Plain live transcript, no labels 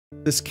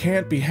This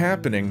can't be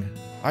happening.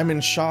 I'm in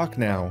shock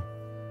now.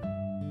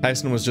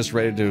 Tyson was just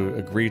ready to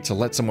agree to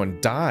let someone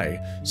die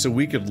so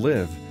we could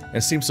live,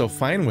 and seemed so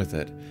fine with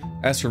it.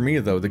 As for me,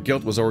 though, the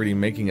guilt was already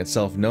making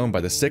itself known by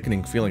the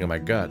sickening feeling in my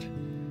gut.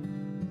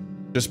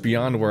 Just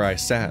beyond where I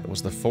sat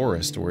was the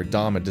forest where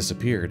Dom had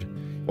disappeared.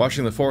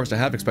 Watching the forest, I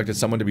half expected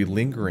someone to be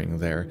lingering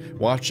there,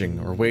 watching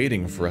or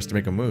waiting for us to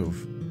make a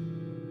move.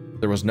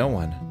 There was no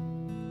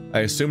one. I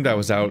assumed I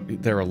was out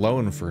there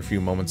alone for a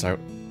few moments.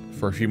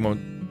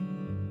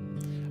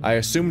 I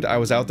assumed I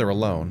was out there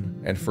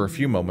alone, and for a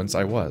few moments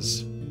I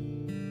was.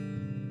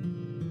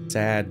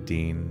 Sad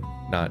Dean.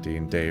 Not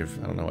Dean, Dave.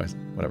 I don't know,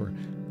 whatever.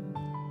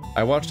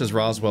 I watched as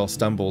Roswell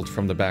stumbled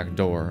from the back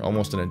door,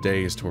 almost in a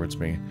daze towards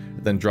me,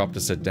 then dropped to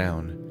sit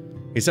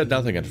down. He said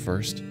nothing at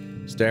first,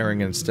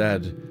 staring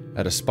instead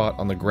at a spot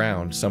on the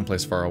ground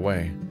someplace far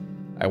away.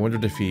 I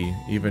wondered if he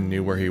even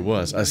knew where he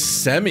was. A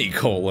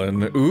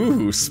semicolon!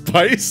 Ooh,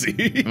 spicy!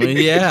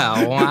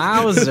 Yeah,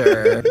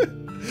 wowzer.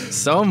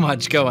 So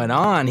much going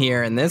on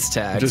here in this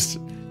text.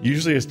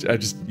 Usually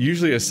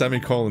a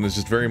semicolon is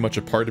just very much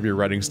a part of your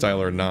writing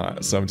style or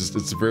not. So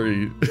it's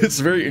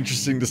very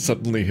interesting to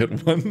suddenly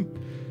hit one.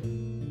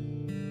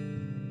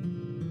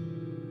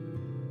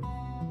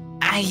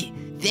 I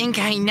think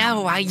I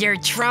know why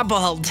you're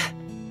troubled.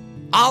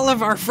 All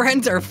of our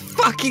friends are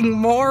fucking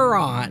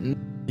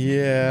moron.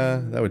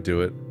 Yeah, that would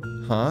do it.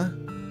 Huh?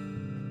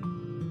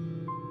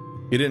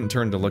 He didn't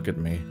turn to look at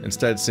me,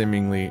 instead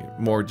seemingly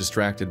more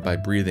distracted by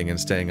breathing and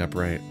staying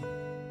upright.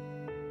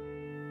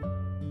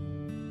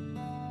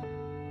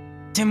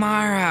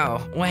 Tomorrow,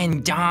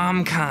 when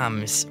Dom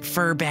comes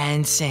for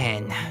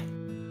Benson.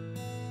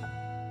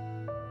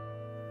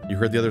 You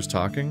heard the others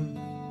talking?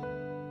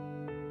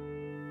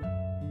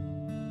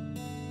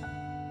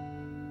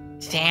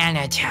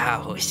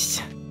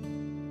 Thanatos.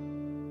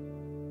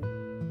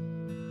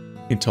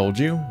 He told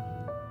you?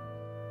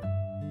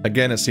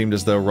 Again, it seemed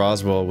as though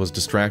Roswell was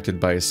distracted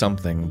by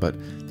something, but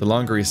the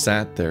longer he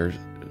sat there,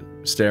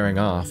 staring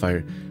off,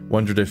 I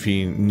wondered if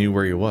he knew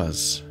where he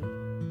was.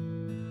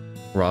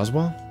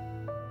 Roswell?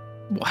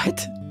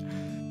 What?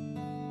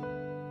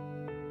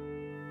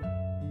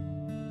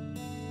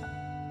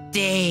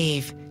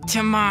 Dave,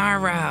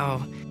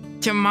 tomorrow.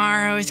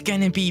 Tomorrow's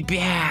gonna be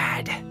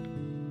bad.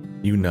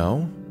 You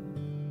know?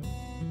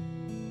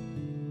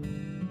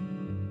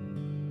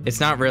 It's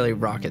not really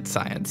rocket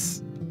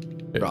science,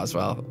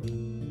 Roswell.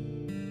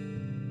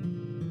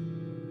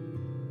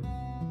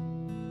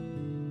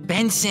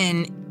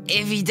 Benson,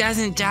 if he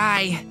doesn't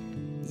die,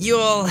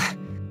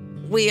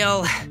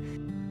 we'll,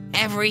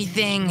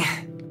 everything.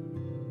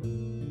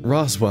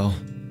 Roswell.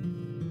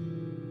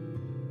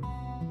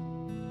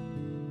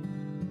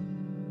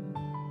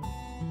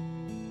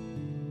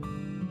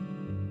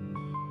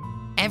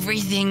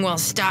 Everything will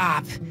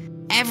stop.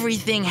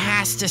 Everything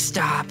has to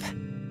stop.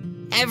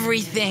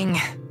 Everything.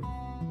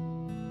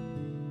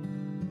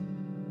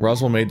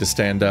 Roswell made to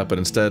stand up, but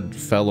instead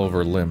fell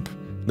over limp,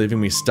 leaving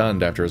me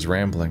stunned after his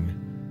rambling.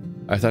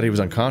 I thought he was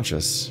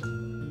unconscious.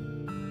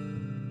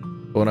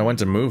 But when I went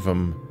to move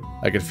him,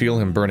 I could feel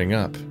him burning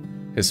up.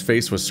 His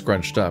face was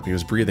scrunched up, he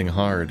was breathing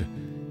hard,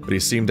 but he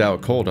seemed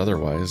out cold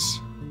otherwise.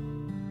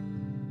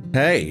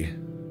 Hey!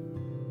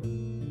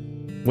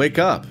 Wake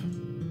up!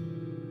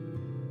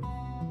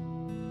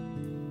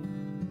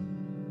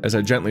 As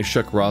I gently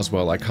shook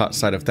Roswell, I caught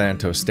sight of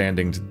Thanatos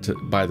standing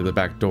by the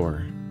back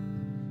door.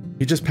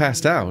 He just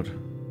passed out.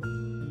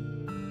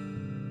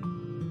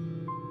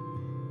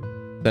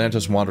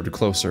 Thanatos wandered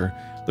closer,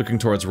 looking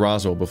towards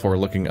Roswell before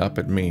looking up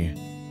at me,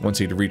 once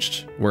he'd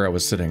reached where I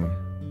was sitting.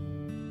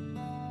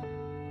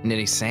 Did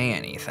he say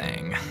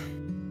anything?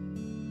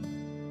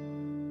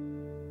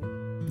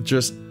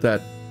 Just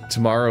that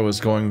tomorrow is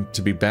going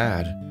to be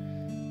bad.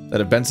 That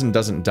if Benson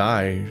doesn't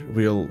die,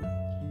 we'll,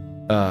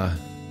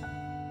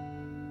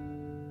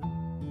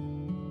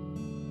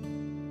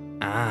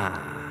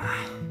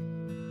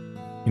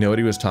 You know what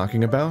he was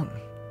talking about?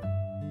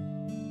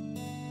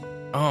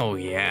 Oh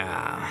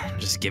yeah,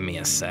 just give me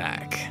a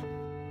sec.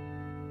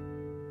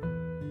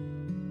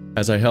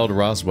 As I held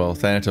Roswell,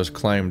 Thanatos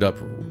climbed up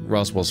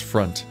Roswell's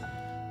front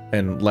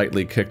and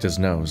lightly kicked his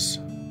nose.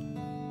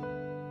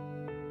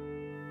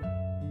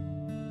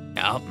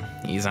 Yep,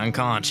 he's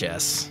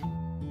unconscious.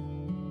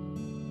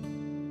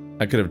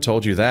 I could have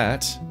told you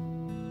that.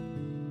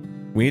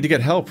 We need to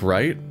get help,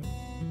 right?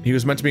 He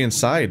was meant to be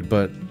inside,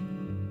 but...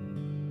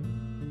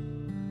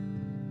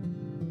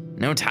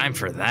 No time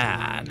for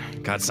that.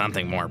 Got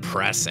something more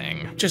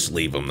pressing. Just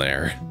leave him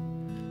there.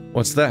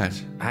 What's that?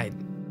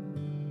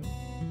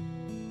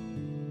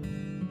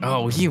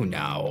 Oh, you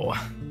know.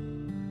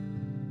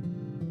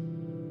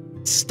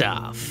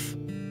 Stuff.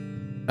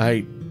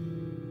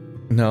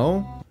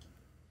 No?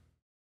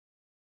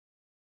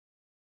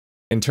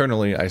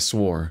 Internally, I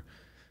swore.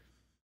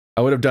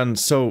 I would have done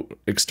so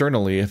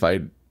externally if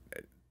I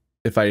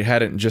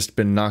hadn't just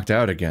been knocked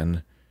out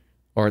again.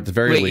 Or at the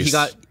very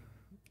least...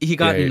 He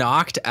got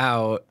knocked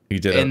out. He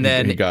did, and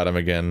then he got him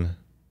again.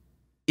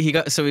 he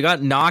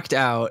got knocked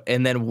out,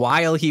 and then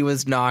while he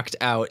was knocked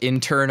out,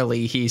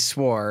 internally he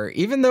swore.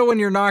 Even though when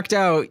you're knocked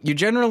out, you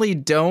generally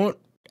don't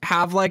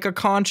have like a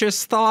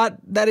conscious thought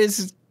that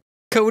is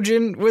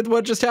cogent with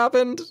what just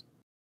happened.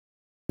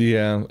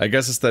 Yeah, I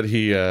guess it's that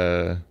he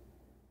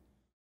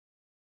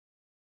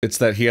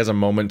has a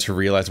moment to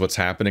realize what's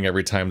happening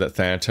every time that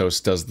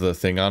Thanatos does the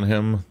thing on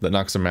him that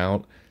knocks him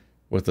out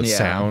with the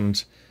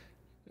sound.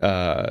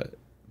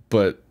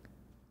 But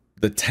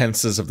the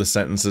tenses of the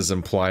sentences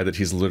imply that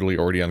he's literally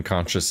already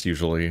unconscious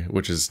usually,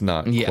 which is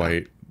not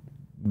quite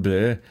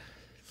bleh.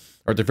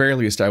 Or at the very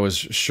least, I was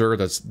sure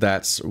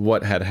that's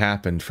what had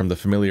happened from the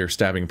familiar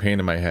stabbing pain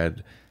in my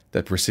head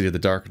that preceded the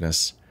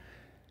darkness.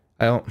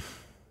 There's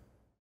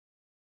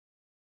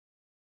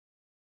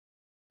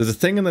a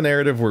thing in the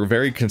narrative where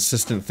very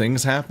consistent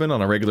things happen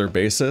on a regular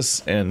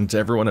basis, and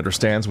everyone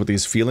understands what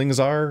these feelings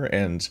are,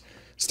 and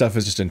stuff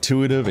is just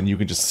intuitive, and you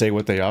can just say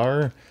what they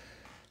are.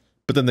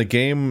 But then the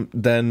game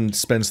then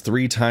spends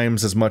 3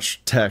 times as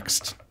much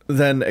text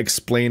then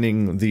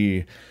explaining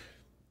the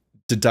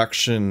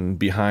deduction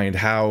behind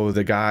how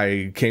the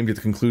guy came to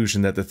the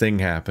conclusion that the thing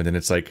happened, and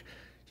it's like,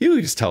 you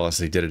could just tell us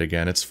he did it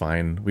again, it's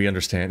fine, we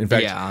understand. In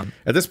fact,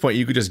 at this point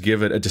you could just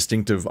give it a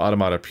distinctive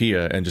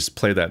automatopoeia and just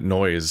play that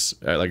noise,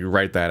 like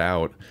write that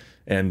out,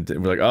 and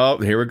we're like, oh,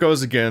 here it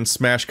goes again,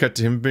 smash cut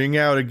to him being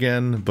out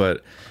again.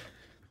 But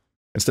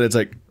instead it's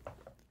like,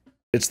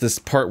 it's this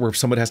part where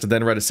someone has to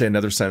then write to say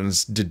another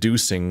sentence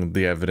deducing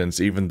the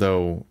evidence, even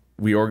though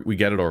we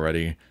get it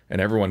already, and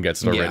everyone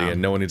gets it already,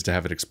 and no one needs to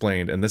have it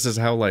explained. And this is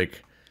how,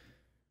 like,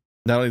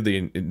 not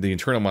only the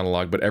internal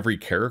monologue, but every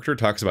character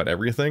talks about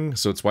everything.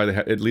 So it's why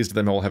it leads to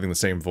them all having the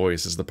same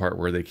voice, is the part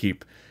where they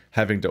keep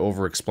having to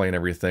over-explain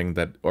everything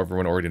that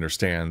everyone already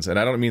understands. And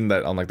I don't mean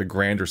that on like the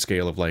grander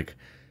scale of like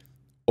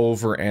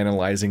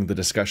over-analyzing the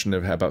discussion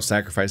about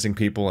sacrificing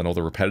people and all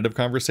the repetitive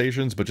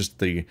conversations, but just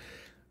the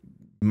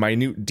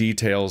minute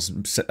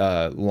details,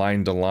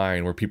 line to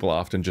line, where people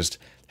often just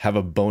have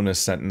a bonus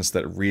sentence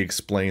that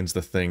re-explains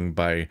the thing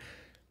by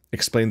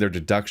explaining their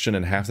deduction,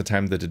 and half the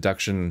time the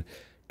deduction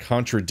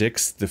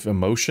contradicts the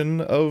emotion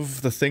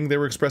of the thing they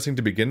were expressing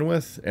to begin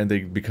with, and they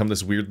become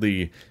this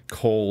weirdly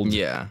cold,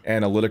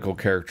 analytical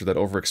character that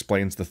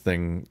over-explains the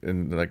thing,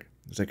 and like,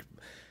 it's like,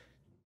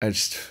 I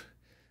just,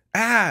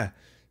 my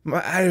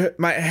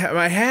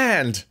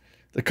hand,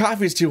 the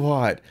coffee's too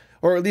hot.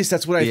 Or at least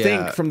that's what I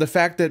think from the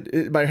fact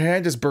that my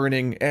hand is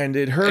burning and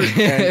it hurt.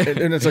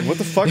 And it's like, what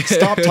the fuck?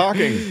 Stop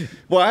talking.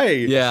 Why?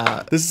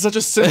 Yeah. This is such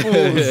a simple,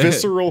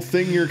 visceral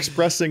thing you're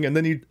expressing, and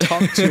then you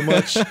talk too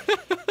much.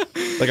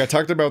 Like, I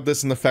talked about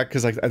this in the fact,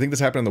 because I think this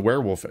happened in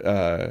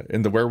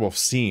the werewolf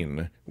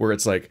scene, where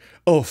it's like,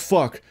 oh,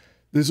 fuck.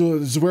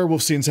 There's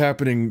werewolf scenes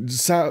happening.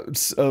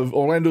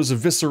 Orlando's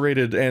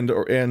eviscerated,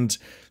 and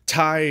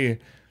Ty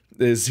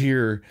is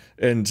here,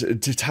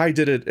 and Ty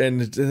did it,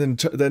 and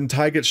then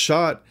Ty gets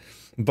shot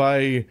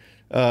by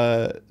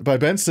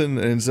Benson,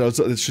 and so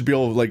it should be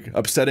all like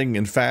upsetting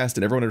and fast,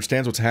 and everyone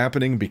understands what's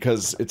happening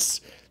because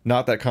it's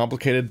not that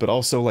complicated, but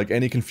also like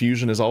any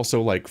confusion is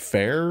also like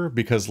fair,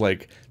 because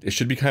like it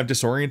should be kind of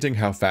disorienting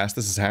how fast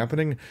this is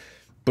happening.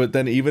 But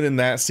then even in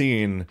that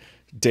scene,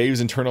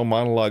 Dave's internal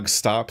monologue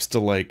stops to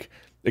like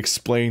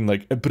explain,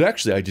 like, but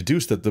actually I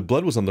deduced that the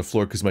blood was on the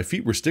floor because my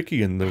feet were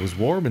sticky and it was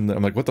warm, and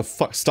I'm like, what the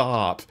fuck?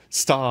 Stop,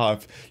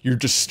 you're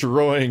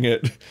destroying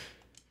it.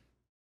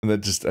 And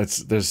that just,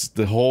 there's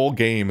the whole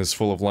game is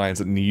full of lines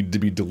that need to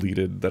be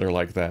deleted that are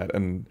like that.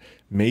 And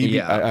maybe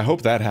I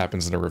hope that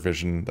happens in a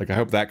revision. Like, I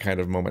hope that kind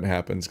of moment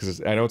happens,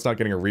 because I know it's not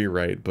getting a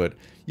rewrite, but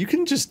you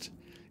can just,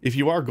 if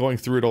you are going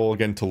through it all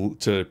again to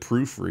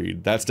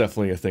proofread, that's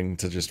definitely a thing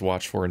to just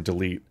watch for and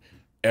delete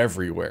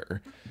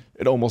everywhere.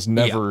 It almost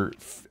never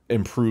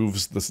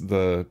improves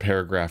the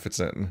paragraph it's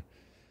in.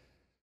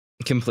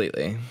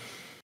 Completely.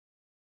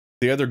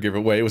 The other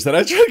giveaway was that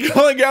I tried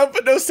calling out,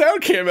 but no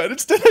sound came out.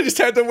 Instead, I just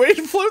had to wait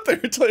and float there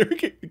until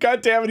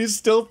God damn it, he's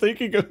still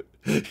thinking of...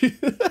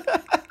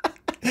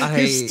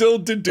 He's still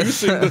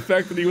deducing the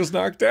fact that he was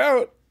knocked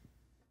out.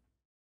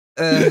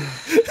 This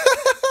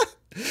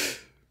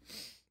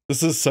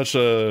is such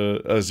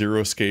a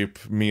Zero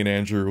Escape, me and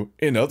Andrew,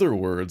 in other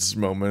words,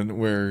 moment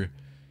where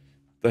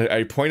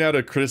I point out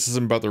a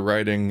criticism about the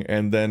writing,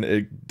 and then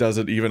it does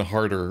it even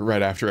harder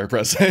right after I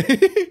press A,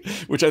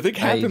 which I think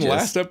happened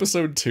last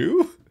episode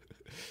too.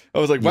 I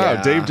was like, wow,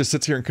 Dave just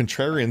sits here and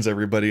contrarians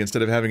everybody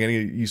instead of having any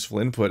useful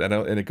input, and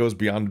it goes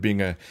beyond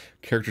being a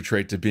character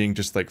trait to being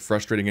just like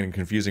frustrating and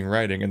confusing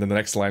writing. And then the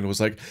next line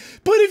was like,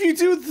 but if you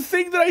do the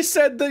thing that I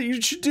said that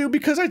you should do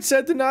because I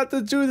said to not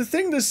to do the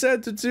thing that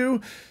said to do,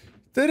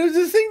 then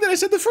the thing that I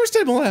said the first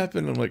time will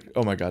happen. I'm like,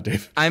 oh my God,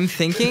 Dave. I'm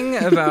thinking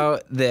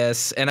about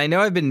this, and I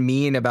know I've been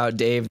mean about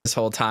Dave this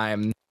whole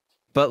time,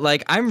 but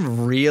like,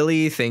 I'm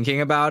really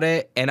thinking about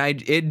it, and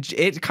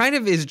it kind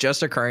of is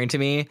just occurring to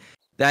me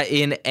that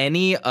in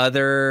any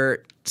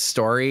other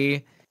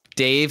story,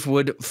 Dave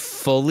would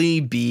fully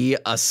be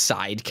a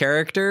side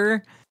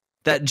character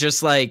that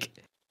just like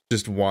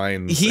just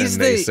whines He's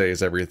and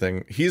naysays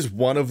everything. He's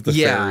one of the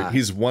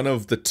he's one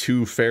of the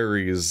two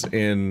fairies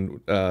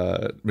in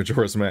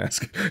Majora's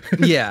Mask.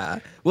 Yeah.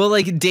 Well,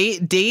 like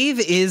Dave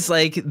is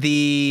like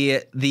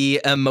the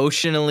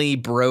emotionally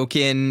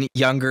broken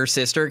younger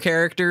sister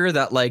character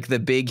that like the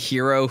big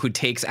hero who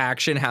takes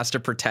action has to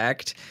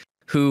protect,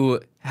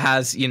 who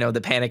has, you know,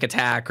 the panic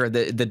attack or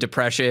the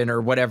depression or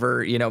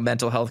whatever, you know,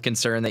 mental health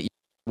concern that you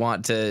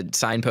want to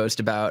signpost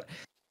about.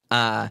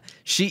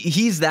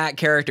 He's that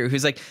character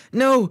who's like,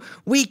 no,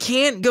 we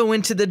can't go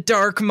into the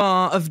dark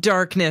maw of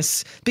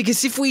darkness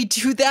because if we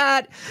do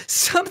that,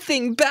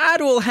 something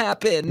bad will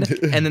happen.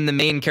 And then the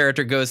main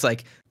character goes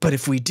like, but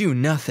if we do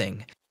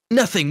nothing,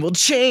 nothing will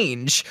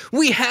change.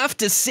 We have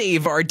to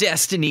save our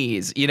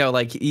destinies. You know,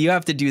 like you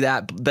have to do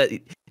that. But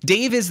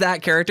Dave is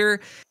that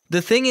character.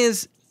 The thing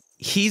is,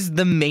 he's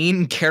the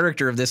main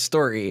character of this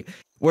story.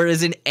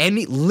 Whereas in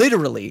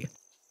literally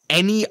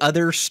any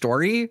other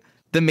story,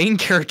 the main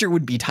character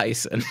would be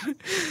Tyson.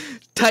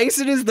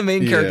 Tyson is the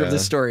main character of the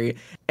story.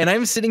 And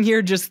I'm sitting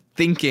here just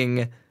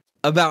thinking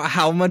about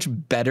how much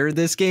better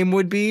this game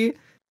would be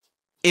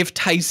if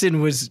Tyson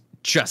was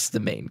just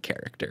the main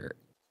character.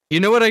 You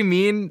know what I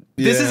mean?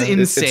 This is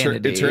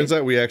insanity. It turns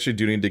out we actually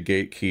do need to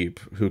gatekeep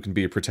who can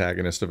be a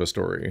protagonist of a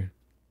story.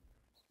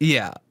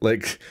 Yeah.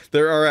 Like,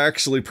 there are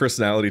actually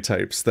personality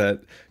types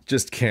that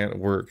just can't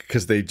work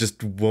because they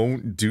just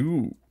won't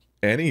do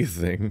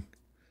anything.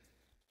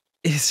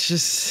 It's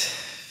just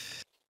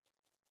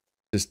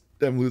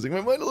I'm losing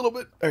my mind a little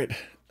bit. All right.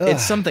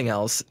 It's something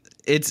else.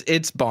 It's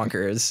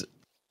bonkers.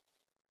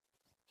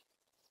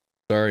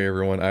 Sorry,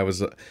 everyone. I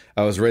was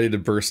ready to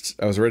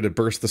burst. I was ready to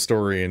burst the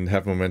story and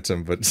have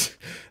momentum, but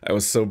I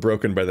was so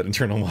broken by that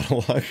internal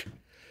monologue.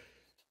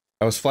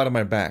 I was flat on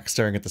my back,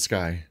 staring at the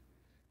sky.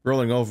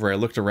 Rolling over, I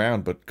looked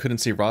around, but couldn't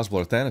see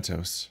Roswell or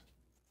Thanatos.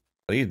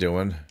 What are you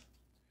doing?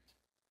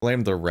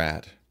 Blame the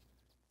rat.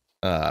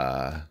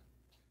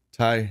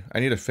 Ty, I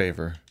need a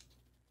favor.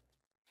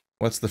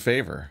 What's the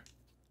favor?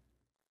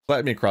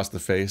 Slap me across the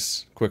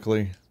face,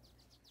 quickly.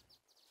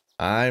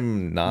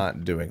 I'm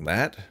not doing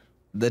that.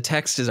 The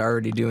text is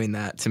already doing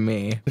that to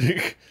me.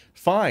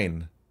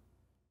 Fine.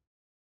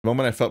 The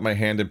moment I felt my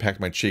hand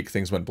impact my cheek,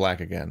 things went black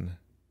again.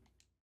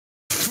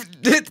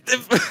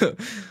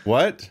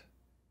 What?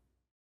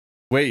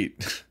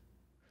 Wait.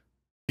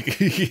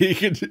 He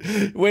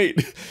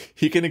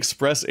can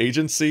express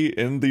agency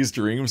in these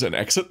dreams and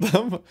exit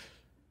them?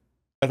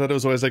 I thought it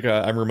was always like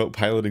I'm remote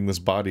piloting this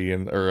body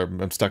or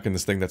I'm stuck in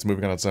this thing that's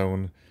moving on its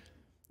own.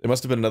 It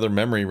must have been another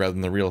memory rather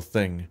than the real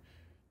thing.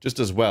 Just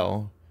as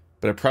well,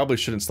 but I probably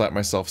shouldn't slap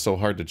myself so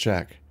hard to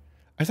check.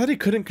 I thought he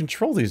couldn't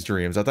control these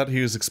dreams. I thought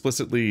he was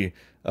explicitly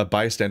a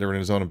bystander in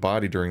his own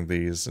body during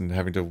these and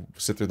having to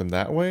sit through them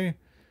that way.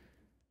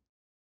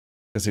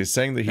 Because he's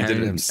saying that he did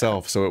it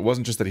himself, so it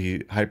wasn't just that he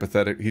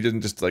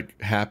didn't just like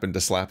happen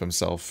to slap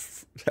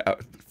himself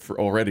out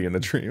already in the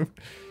dream.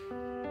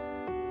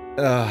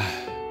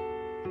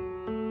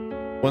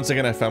 Once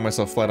again, I found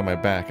myself flat on my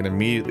back, and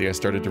immediately I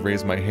started to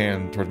raise my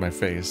hand toward my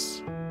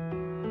face.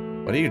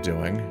 What are you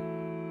doing?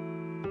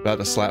 About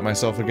to slap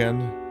myself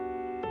again?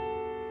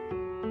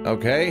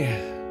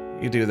 Okay,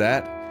 you do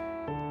that.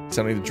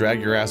 So I need to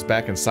drag your ass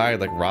back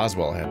inside like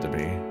Roswell had to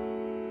be.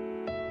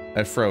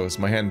 I froze,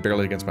 my hand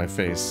barely against my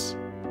face.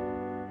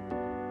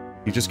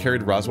 You just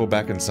carried Roswell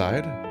back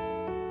inside?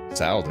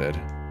 Sal did.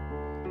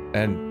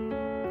 And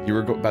you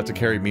were about to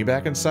carry me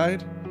back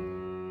inside?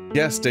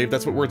 Yes, Dave,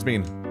 that's what words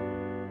mean.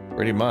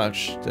 Pretty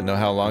much. Didn't know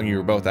how long you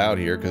were both out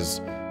here because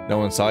no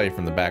one saw you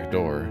from the back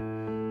door.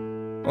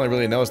 Only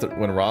really noticed that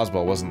when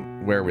Roswell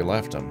wasn't where we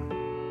left him.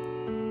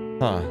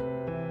 Huh.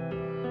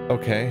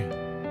 Okay.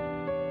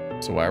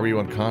 So why were you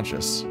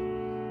unconscious?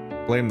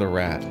 Blame the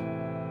rat.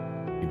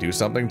 He do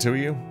something to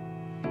you?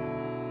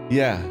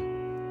 Yeah.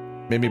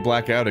 Made me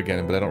black out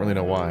again, but I don't really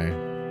know why.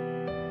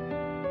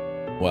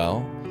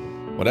 Well,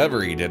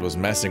 whatever he did was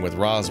messing with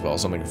Roswell,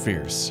 something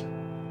fierce.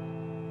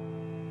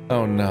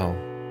 Oh no.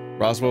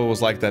 Roswell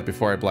was like that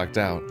before I blacked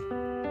out.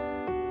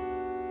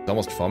 He's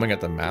almost foaming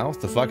at the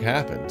mouth? The fuck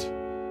happened?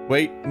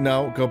 Wait,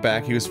 no, go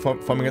back. He was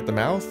foaming at the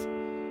mouth?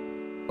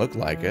 Looked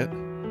like it.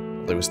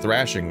 He was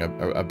thrashing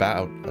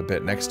about a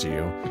bit next to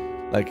you.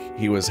 Like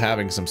he was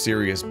having some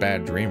serious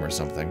bad dream or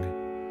something.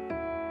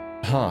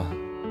 Huh.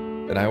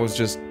 And I was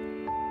just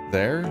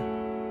there?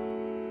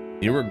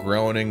 You were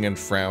groaning and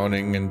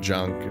frowning and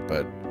junk,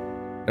 but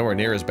nowhere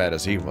near as bad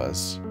as he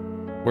was.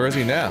 Where is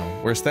he now?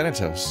 Where's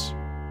Thanatos?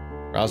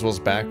 Roswell's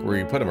back where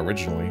you put him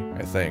originally,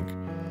 I think.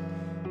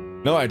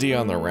 No idea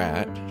on the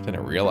rat.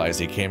 Didn't realize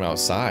he came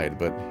outside,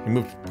 but he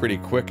moved pretty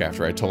quick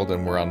after I told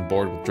him we're on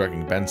board with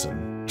drugging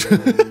Benson.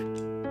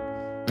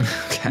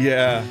 Okay.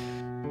 Yeah,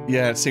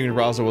 it seemed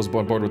Roswell was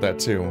on board with that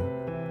too.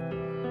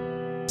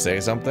 Say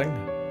something?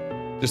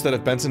 Just that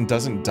if Benson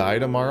doesn't die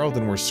tomorrow,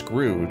 then we're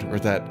screwed, or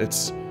that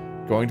it's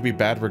going to be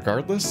bad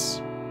regardless?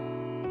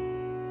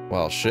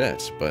 Well,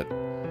 shit, but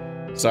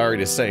sorry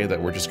to say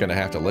that we're just gonna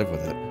have to live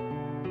with it.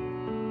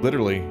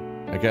 Literally,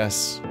 I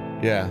guess,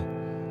 yeah.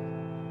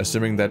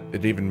 Assuming that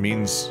it even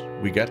means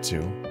we get to.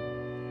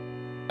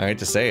 I hate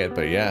to say it,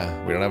 but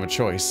yeah, we don't have a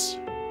choice.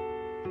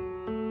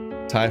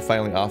 Ty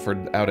finally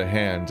offered out a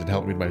hand and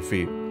helped me to my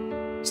feet,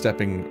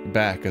 stepping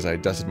back as I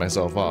dusted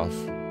myself off.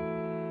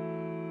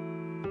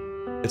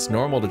 It's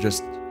normal to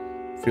just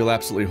feel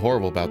absolutely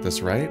horrible about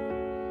this, right?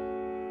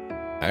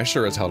 I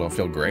sure as hell don't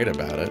feel great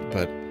about it,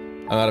 but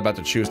I'm not about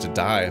to choose to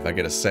die if I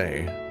get a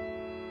say.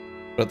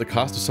 But at the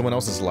cost of someone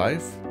else's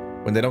life,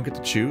 when they don't get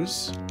to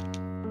choose?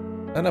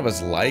 None of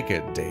us like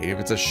it, Dave.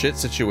 It's a shit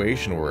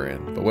situation we're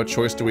in, but what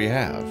choice do we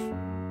have?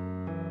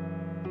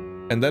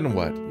 And then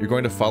what? You're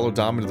going to follow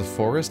Dom into the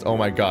forest? Oh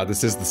my god,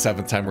 this is the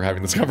 7th time we're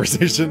having this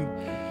conversation.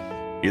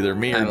 Either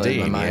me or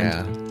Dean,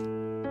 yeah.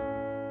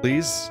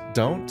 Please,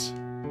 don't.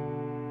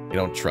 You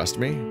don't trust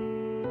me?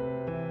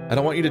 I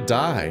don't want you to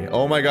die.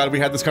 Oh my god, we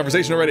had this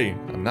conversation already.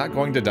 I'm not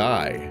going to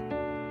die.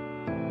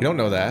 You don't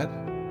know that.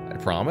 I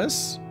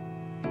promise?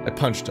 I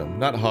punched him,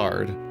 not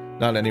hard,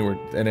 not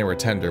anywhere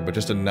tender, but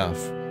just enough.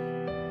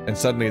 And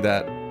suddenly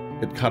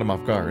it caught him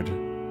off guard.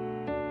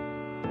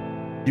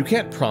 You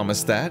can't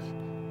promise that.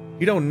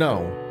 You don't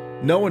know.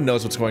 No one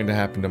knows what's going to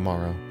happen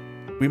tomorrow.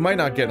 We might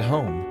not get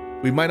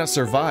home. We might not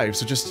survive,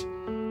 so just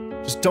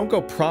don't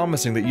go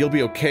promising that you'll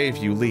be okay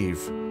if you leave.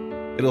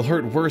 It'll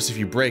hurt worse if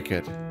you break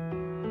it.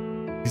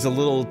 He's a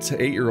little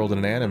 8-year-old in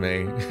an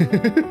anime.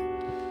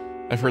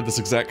 I've heard this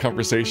exact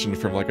conversation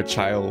from like a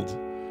child.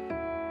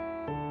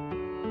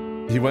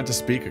 He went to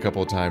speak a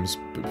couple of times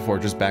before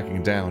just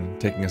backing down,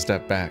 taking a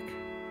step back.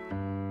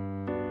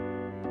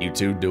 You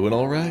two doing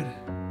all right?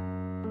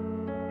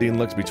 Dean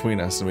looked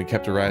between us and we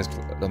kept our eyes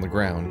on the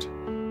ground.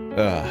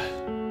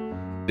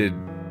 Did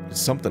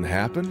something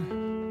happen?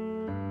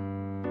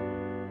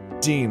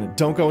 Dean,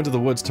 don't go into the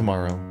woods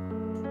tomorrow.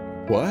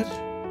 What?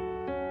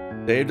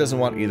 Dave doesn't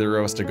want either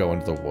of us to go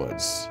into the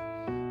woods.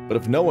 But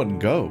if no one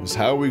goes,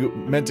 how are we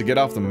meant to get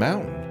off the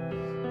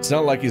mountain? It's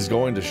not like he's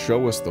going to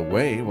show us the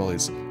way while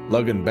he's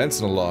lugging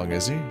Benson along,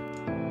 is he?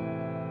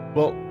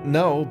 Well,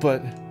 no,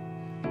 but...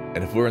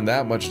 And if we're in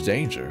that much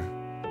danger...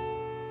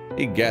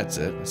 He gets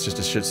it. It's just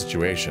a shit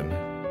situation.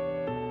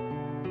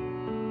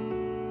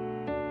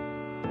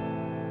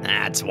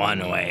 That's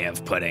one way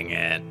of putting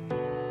it.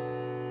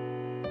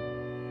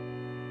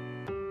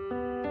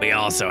 We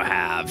also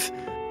have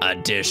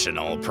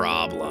additional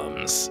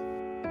problems.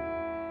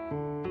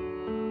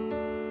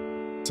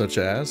 Such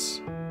as?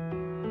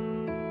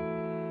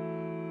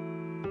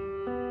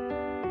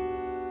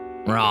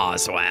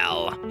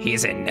 Roswell.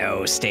 He's in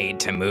no state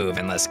to move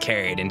unless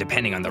carried, and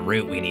depending on the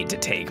route we need to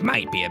take,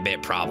 might be a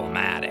bit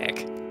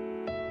problematic.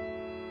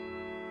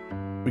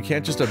 We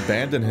can't just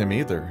abandon him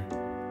either.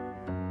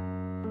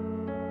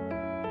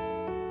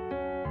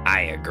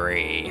 I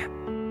agree.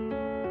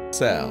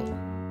 Sal.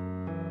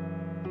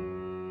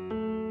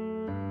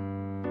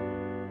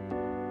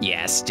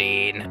 Yes,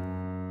 Dean.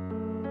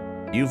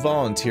 You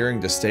volunteering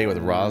to stay with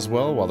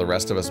Roswell while the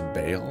rest of us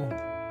bail?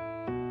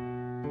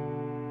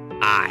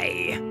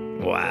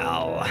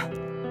 Well,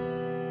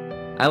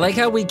 I like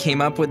how we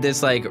came up with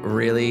this like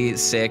really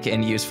sick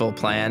and useful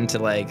plan to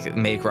like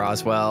make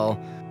Roswell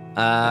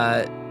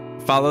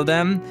follow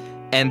them,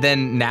 and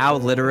then now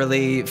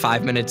literally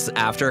 5 minutes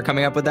after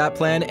coming up with that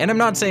plan, and I'm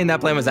not saying that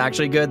plan was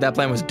actually good, that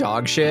plan was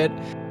dog shit,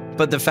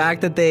 but the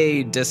fact that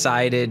they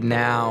decided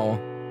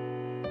now,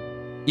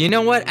 you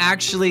know what,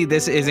 actually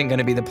this isn't going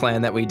to be the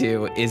plan that we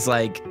do, is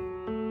like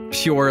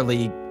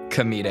purely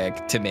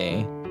comedic to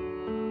me.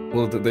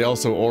 Well, they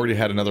also already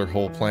had another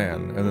whole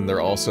plan, and then they're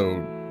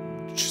also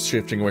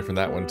shifting away from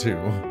that one too.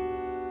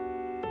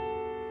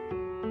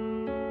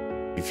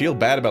 You feel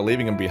bad about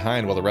leaving him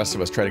behind while the rest of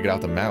us try to get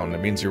out the mountain.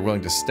 It means you're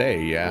willing to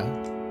stay, yeah?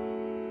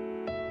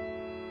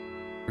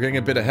 We're getting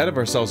a bit ahead of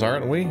ourselves,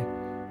 aren't we?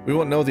 We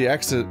won't know the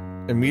exit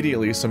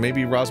immediately, so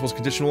maybe Roswell's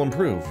condition will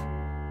improve.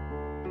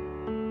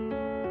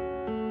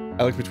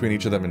 I looked between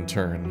each of them in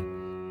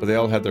turn, but they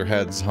all had their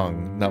heads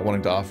hung, not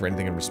wanting to offer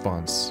anything in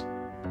response.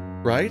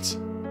 Right?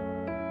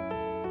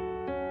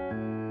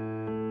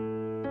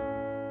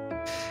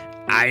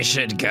 I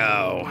should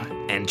go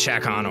and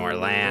check on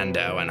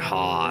Orlando and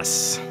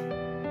Haas.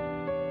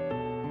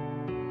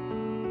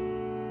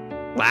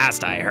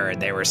 Last I heard,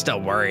 they were still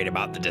worried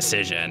about the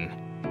decision.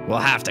 We'll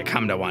have to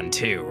come to one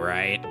too,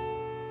 right?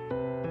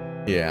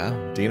 Yeah,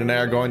 Dean and I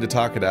are going to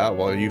talk it out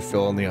while you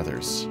fill in the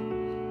others.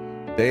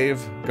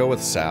 Dave, go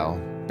with Sal.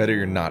 Better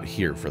you're not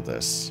here for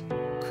this.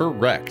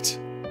 Correct.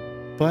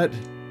 But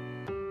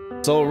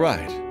it's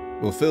alright.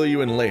 We'll fill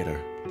you in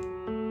later.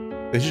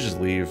 They should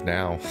just leave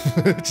now,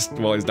 just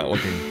while he's not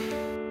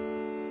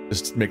looking.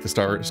 Just make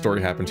the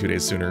story happen 2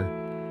 days sooner.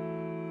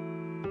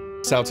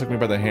 Sal took me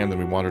by the hand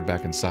and we wandered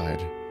back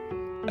inside.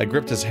 I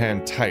gripped his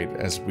hand tight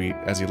as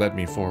he led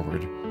me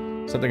forward.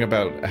 Something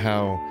about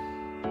how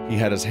he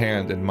had his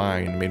hand in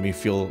mine made me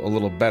feel a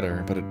little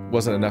better, but it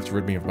wasn't enough to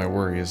rid me of my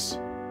worries.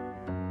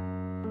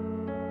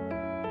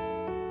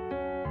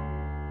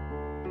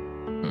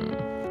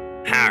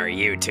 How are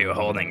you two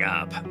holding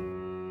up?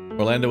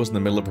 Orlando was in the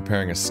middle of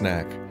preparing a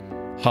snack.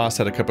 Haas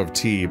had a cup of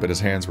tea, but his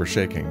hands were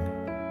shaking.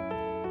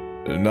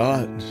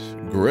 Not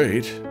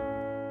great.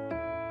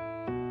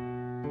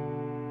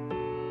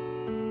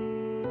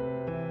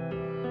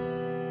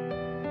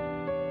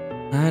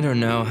 I don't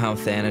know how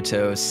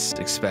Thanatos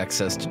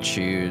expects us to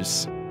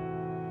choose.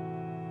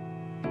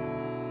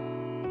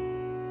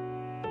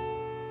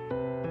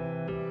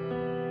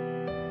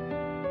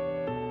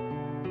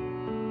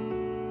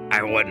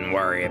 I wouldn't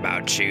worry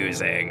about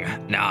choosing.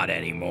 Not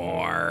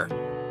anymore.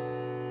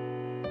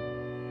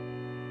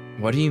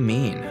 What do you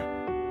mean?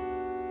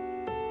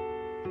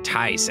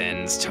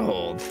 Tyson's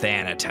told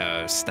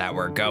Thanatos that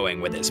we're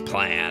going with his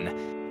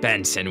plan.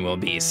 Benson will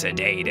be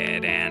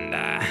sedated and,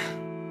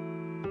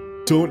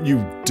 Don't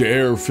you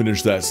dare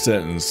finish that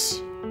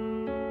sentence.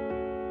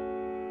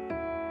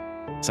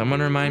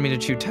 Someone remind me to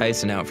chew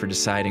Tyson out for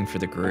deciding for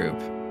the group.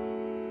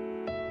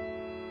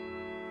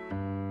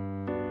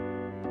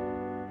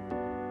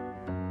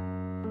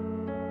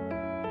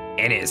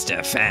 in his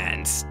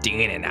defense,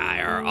 Dean and I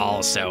are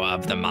also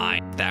of the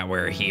mind that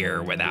we're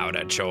here without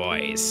a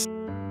choice.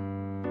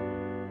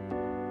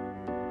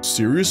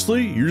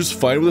 Seriously? You're just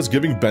fine with us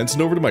giving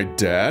Benson over to my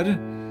dad?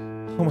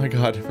 Oh my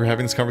god, we're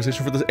having this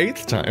conversation for the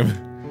 8th time.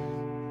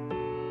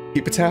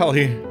 Keep a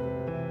tally.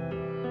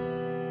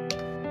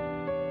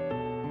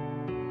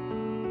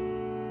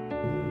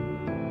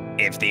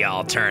 If the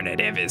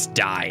alternative is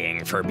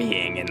dying for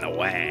being in the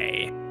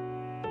way.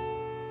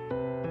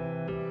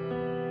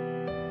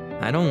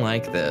 I don't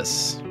like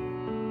this.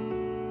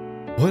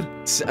 What?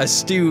 It's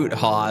astute,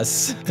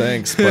 Haas.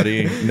 Thanks,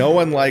 buddy. No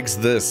one likes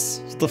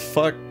this. What the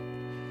fuck?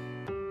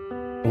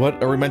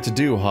 What are we meant to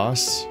do,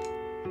 Haas?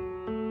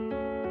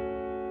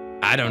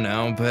 I don't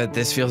know, but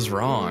this feels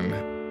wrong.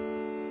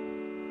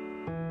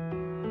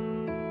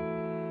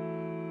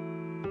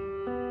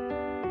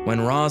 When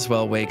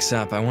Roswell wakes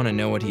up, I want to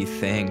know what he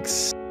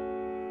thinks.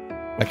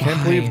 I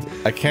can't believe.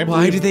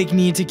 Why do they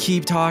need to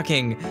keep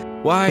talking?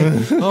 Why?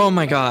 Oh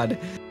my god.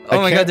 Oh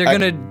my god, they're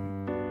gonna.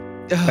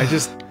 I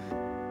just.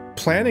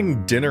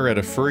 Planning dinner at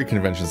a furry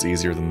convention is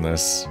easier than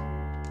this.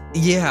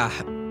 Yeah.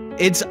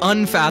 It's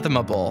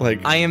unfathomable.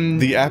 Like, I am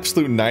the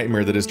absolute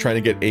nightmare that is trying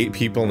to get 8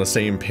 people on the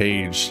same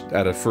page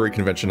at a furry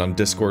convention on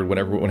Discord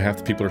when half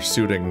the people are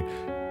suiting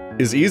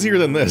is easier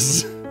than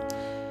this.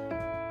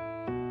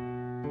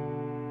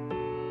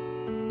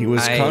 He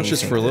was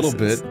conscious for a little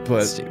bit,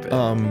 but stupid.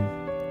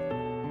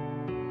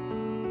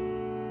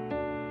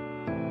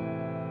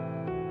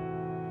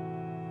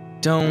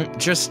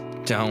 Just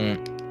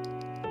don't.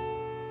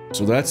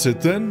 So that's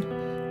it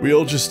then? We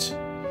all just...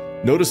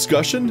 No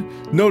discussion?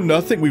 No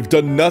nothing? We've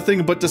done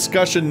nothing but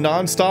discussion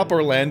non-stop,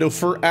 Orlando,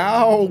 for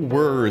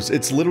hours!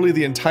 It's literally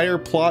the entire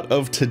plot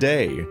of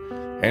today.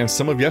 And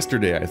some of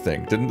yesterday, I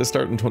think. Didn't this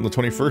start on the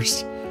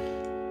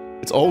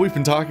 21st? It's all we've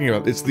been talking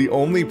about. It's the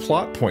only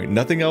plot point.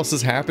 Nothing else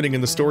is happening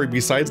in the story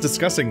besides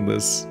discussing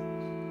this.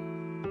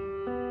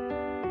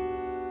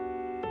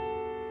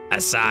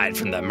 Aside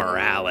from the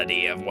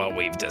morality of what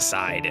we've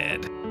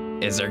decided,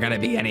 is there gonna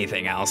be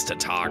anything else to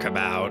talk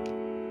about?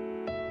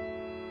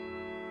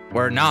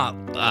 We're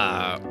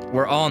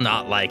all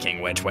not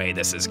liking which way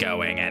this is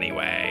going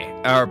anyway.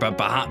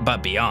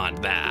 But beyond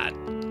that.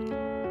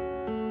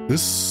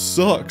 This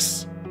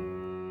sucks.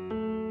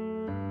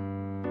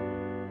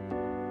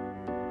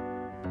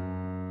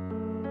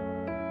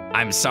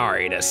 I'm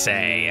sorry to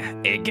say,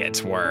 it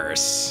gets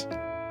worse.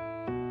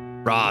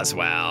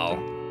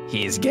 Roswell,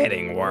 he's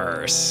getting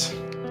worse.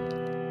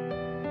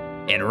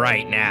 And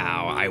right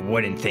now, I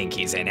wouldn't think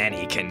he's in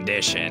any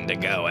condition to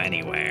go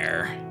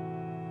anywhere.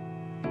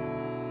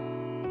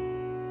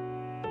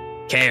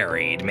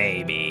 Carried,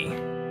 maybe,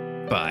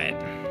 but...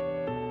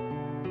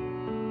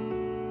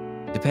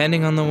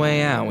 Depending on the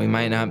way out, we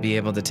might not be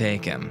able to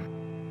take him.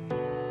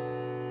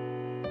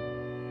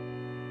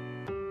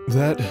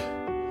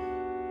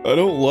 I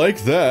don't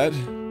like that.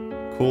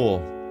 Cool.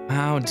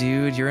 Wow,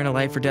 dude, you're in a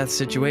life or death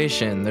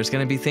situation. There's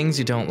gonna be things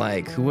you don't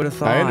like. Who would have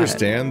thought? I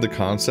understand the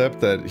concept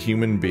that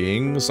human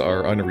beings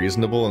are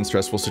unreasonable in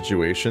stressful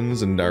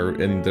situations and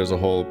there's a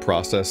whole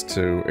process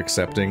to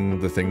accepting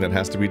the thing that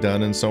has to be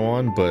done and so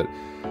on, but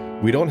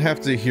we don't have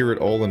to hear it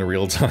all in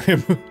real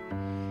time.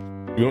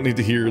 We don't need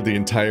to hear the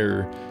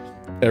entire,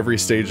 every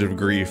stage of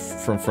grief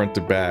from front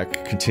to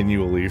back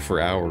continually for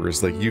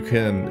hours. Like, you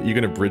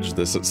can abridge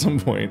this at some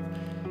point.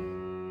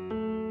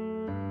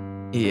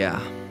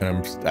 Yeah.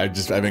 And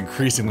I'm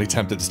increasingly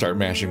tempted to start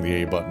mashing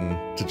the A button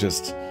to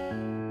just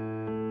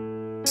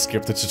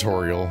skip the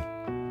tutorial.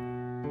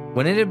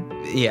 When it,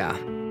 yeah.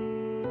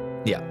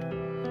 Yeah.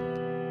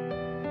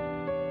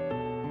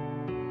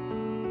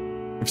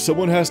 If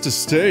someone has to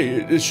stay,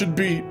 it should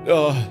be,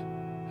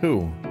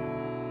 who?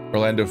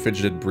 Orlando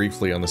fidgeted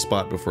briefly on the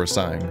spot before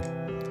sighing.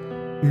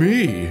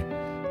 Me?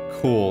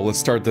 Cool, let's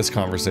start this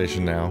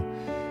conversation now.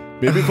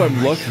 Maybe if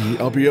I'm lucky,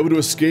 I'll be able to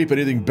escape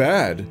anything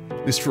bad.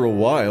 At least for a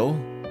while.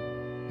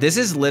 This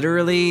is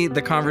literally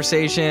the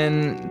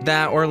conversation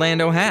that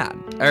Orlando had.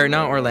 Or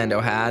not Orlando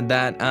had,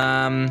 that,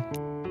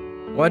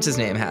 what's his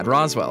name had?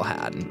 Roswell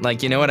had.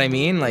 Like, you know what I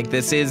mean? Like,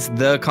 this is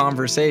the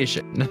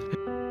conversation.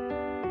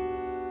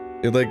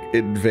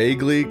 It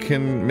vaguely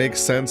can make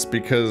sense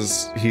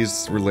because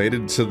he's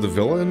related to the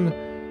villain,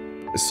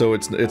 so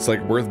it's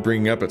like worth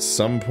bringing up at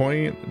some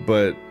point,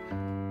 but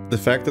The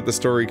fact that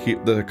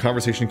the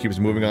conversation keeps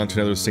moving on to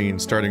another scene,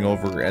 starting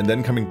over, and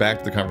then coming back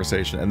to the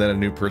conversation, and then a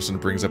new person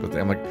brings up a thing.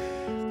 I'm like,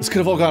 this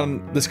could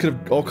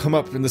have all come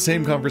up in the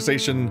same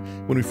conversation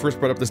when we first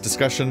brought up this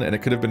discussion, and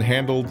it could have been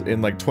handled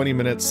in like 20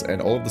 minutes,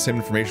 and all of the same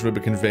information would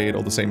have been conveyed,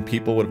 all the same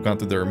people would have gone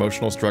through their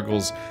emotional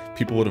struggles,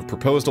 people would have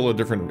proposed all the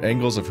different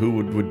angles of who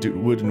would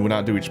and would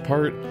not do each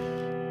part,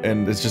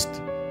 and it's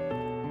just,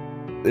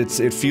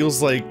 it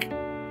feels like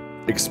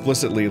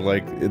explicitly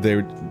like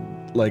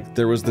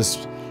there was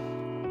this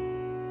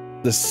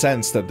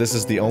sense that this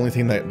is the only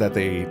thing that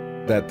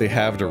they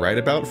have to write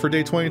about for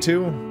day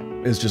 22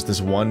 is just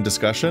this one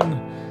discussion,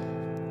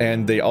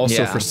 and they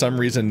also for some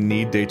reason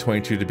need day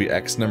 22 to be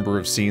X number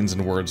of scenes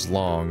and words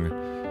long,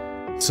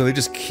 so they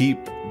just keep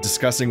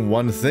discussing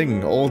one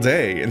thing all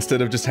day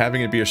instead of just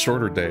having it be a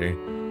shorter day.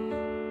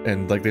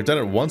 And like they've done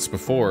it once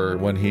before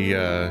when we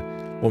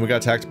got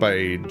attacked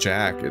by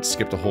Jack, it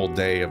skipped a whole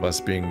day of us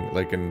being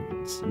like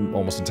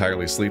almost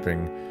entirely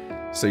sleeping.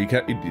 So so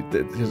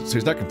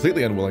he's not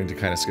completely unwilling to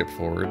kind of skip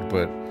forward,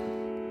 but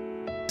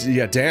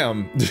yeah,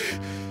 damn.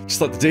 Just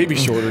let the day be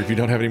shorter if you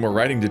don't have any more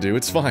writing to do.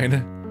 It's fine.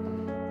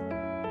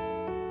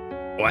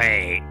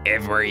 Wait,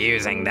 if we're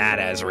using that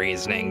as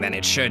reasoning, then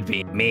it should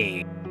be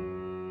me.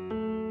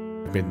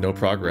 I made no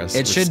progress.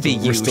 It should be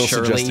you,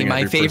 Shirley,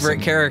 my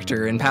favorite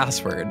character in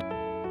Password.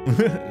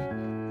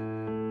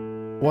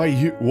 Why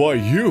you? Why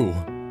you?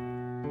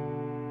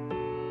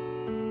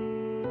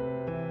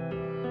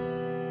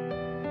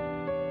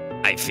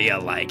 I feel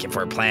like if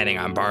we're planning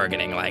on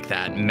bargaining like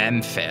that,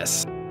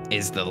 Memphis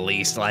is the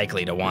least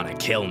likely to want to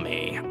kill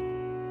me.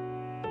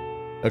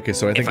 Okay,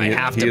 so I think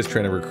he is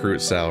trying to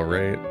recruit Sal,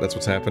 right? That's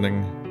what's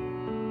happening?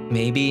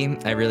 Maybe.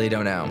 I really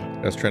don't know.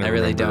 I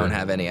really don't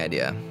have any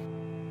idea.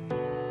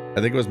 I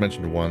think it was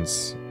mentioned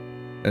once.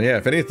 And yeah,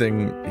 if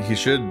anything, he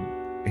should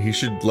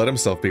let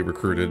himself be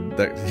recruited,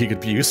 that he could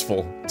be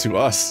useful to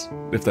us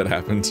if that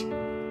happened.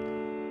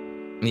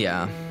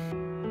 Yeah.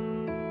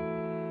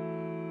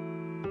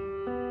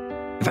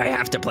 If I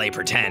have to play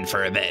pretend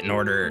for a bit in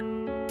order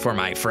for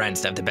my friends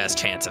to have the best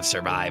chance of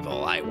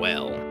survival, I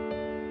will.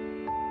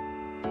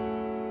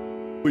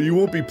 But you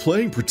won't be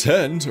playing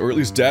pretend, or at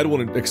least Dad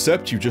won't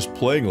accept you just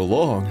playing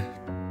along.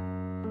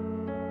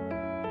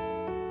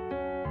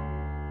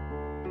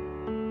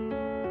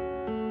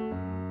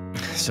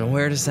 So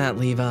where does that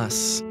leave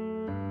us?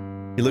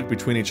 We look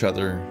between each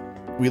other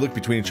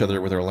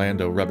with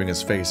Orlando rubbing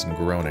his face and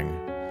groaning.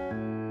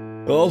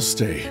 I'll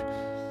stay.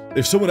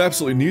 If someone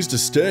absolutely needs to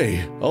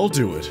stay, I'll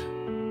do it.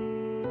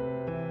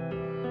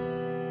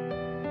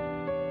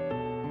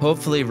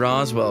 Hopefully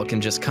Roswell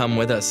can just come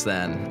with us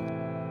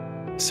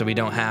then. So we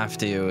don't have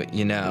to,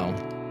 you know.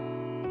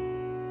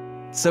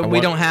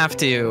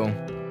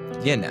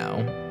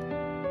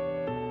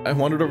 I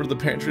wandered over to the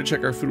pantry to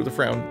check our food with a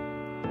frown.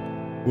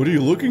 What are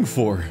you looking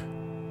for?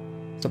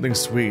 Something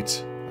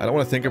sweet. I don't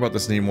want to think about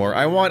this anymore.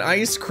 I want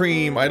ice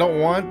cream. I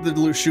don't want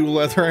the shoe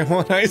leather. I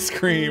want ice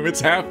cream.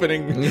 It's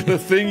happening. The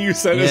thing you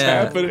said is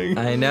happening.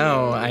 I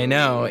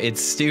know.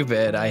 It's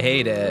stupid. I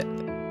hate it.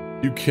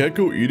 You can't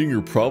go eating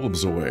your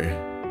problems away.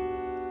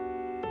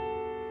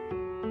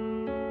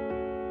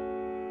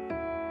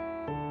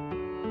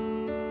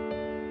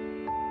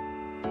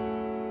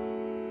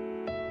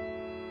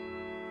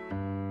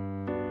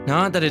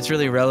 Not that it's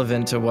really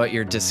relevant to what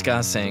you're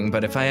discussing,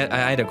 but if I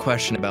had a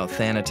question about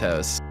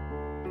Thanatos.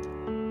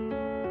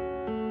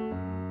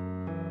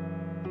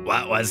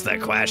 What was the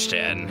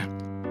question?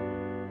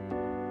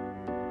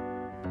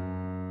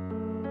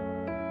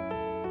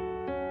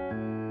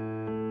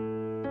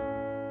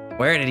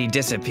 Where did he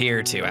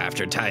disappear to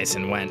after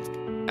Tyson went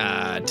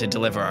to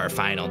deliver our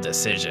final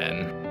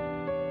decision?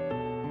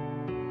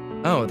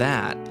 Oh,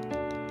 that.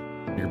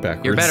 You're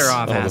backwards. You're better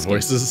off all asking. The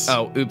voices.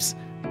 Oh, oops.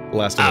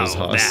 Last one was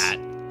Haas. That.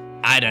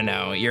 I don't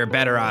know. You're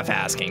better off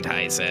asking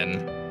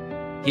Tyson.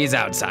 He's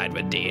outside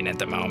with Dean at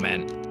the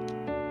moment.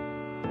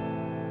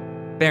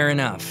 Fair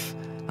enough.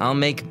 I'll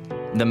make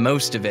the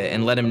most of it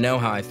and let him know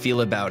how I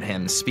feel about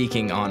him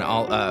speaking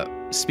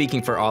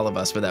for all of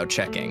us without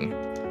checking.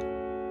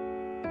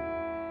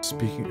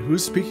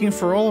 Who's speaking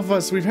for all of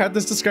us? We've had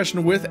this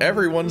discussion with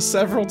everyone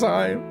several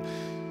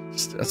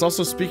times. It's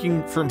also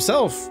speaking for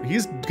himself.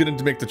 He's going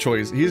to make the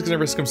choice. He's going to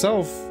risk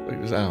himself.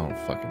 Oh,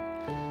 fucking.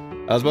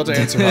 I was about to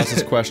answer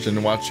Haas's question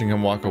and watching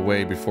him walk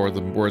away before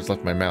the words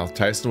left my mouth.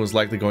 Tyson was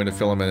likely going to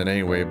fill him in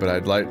anyway, but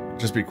I'd like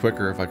just be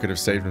quicker if I could have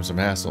saved him some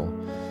hassle.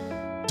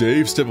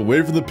 Dave, step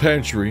away from the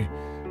pantry.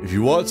 If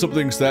you want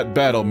something that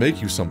bad, I'll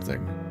make you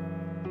something.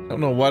 I don't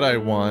know what I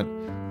want.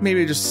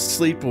 Maybe just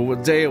sleep a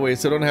day away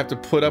so I don't have to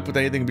put up with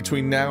anything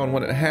between now and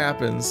when it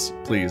happens.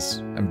 Please,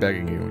 I'm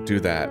begging you,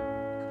 do that.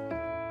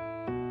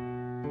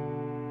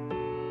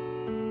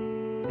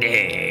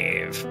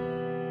 Dave.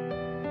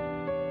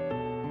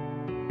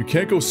 You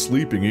can't go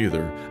sleeping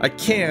either. I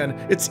can.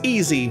 It's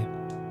easy.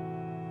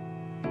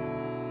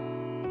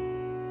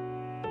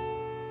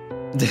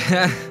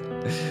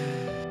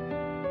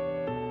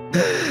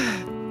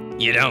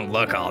 You don't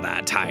look all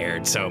that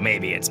tired, so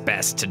maybe it's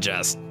best to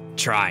just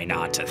try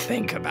not to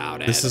think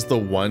about it. This is the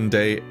one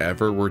day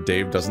ever where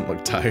Dave doesn't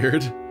look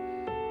tired.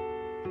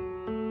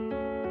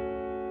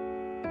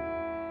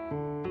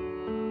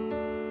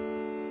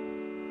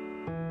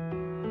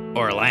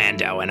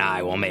 Orlando and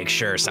I will make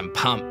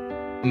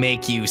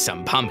you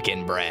some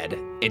pumpkin bread.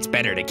 It's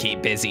better to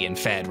keep busy and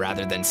fed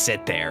rather than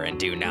sit there and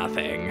do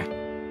nothing.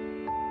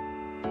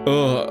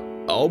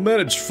 I'll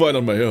manage fine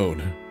on my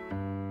own.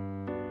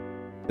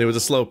 It was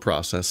a slow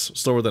process,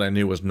 slower than I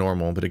knew was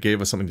normal, but it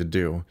gave us something to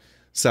do.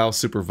 Sal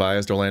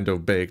supervised, Orlando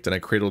baked, and I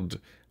cradled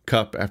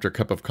cup after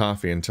cup of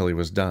coffee until he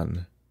was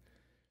done.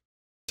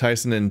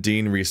 Tyson and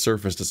Dean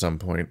resurfaced at some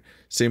point,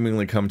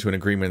 seemingly come to an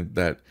agreement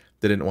that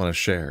they didn't want to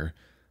share,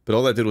 but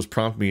all that did was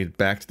prompt me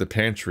back to the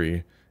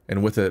pantry,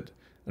 and with it,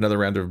 another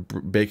round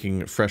of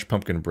baking fresh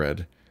pumpkin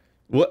bread.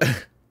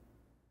 What?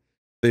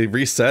 They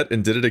reset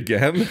and did it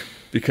again?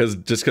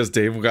 Just because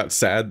Dave got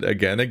sad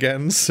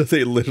again, so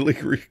they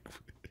literally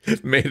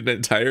made an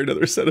entire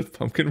another set of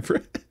pumpkin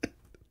bread.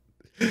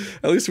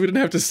 At least we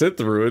didn't have to sit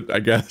through it, I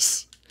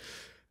guess.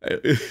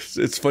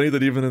 It's funny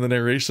that even in the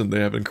narration they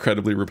have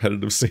incredibly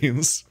repetitive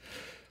scenes.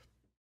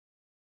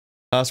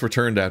 Haas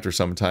returned after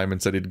some time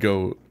and said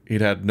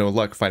he'd had no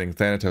luck finding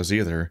Thanatos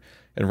either,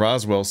 and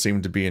Roswell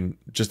seemed to be in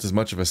just as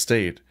much of a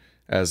state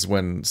as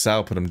when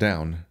Sal put him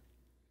down.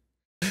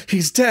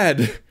 He's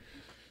dead!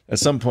 At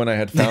some point I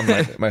had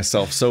found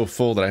myself so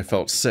full that I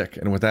felt sick,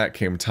 and with that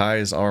came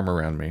Ty's arm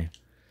around me.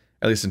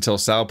 At least until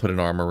Sal put an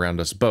arm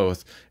around us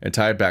both, and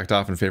Ty backed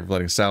off in favor of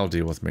letting Sal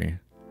deal with me.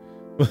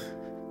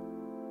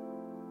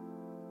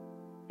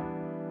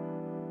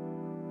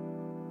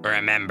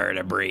 Remember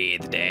to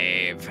breathe,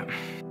 Dave.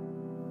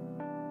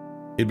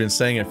 He'd been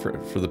saying it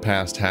for the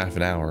past half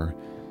an hour.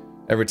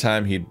 Every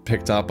time he'd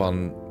picked up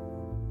on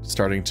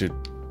starting to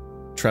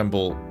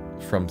tremble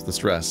from the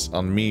stress,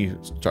 on me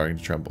starting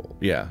to tremble.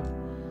 Yeah.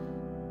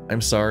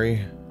 I'm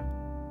sorry.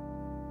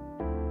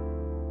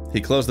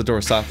 He closed the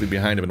door softly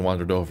behind him and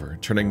wandered over,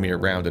 turning me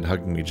around and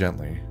hugging me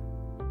gently.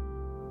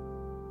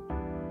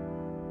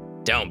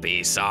 Don't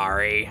be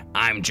sorry.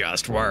 I'm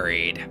just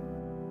worried.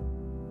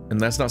 And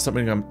that's not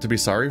something I'm to be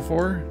sorry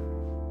for?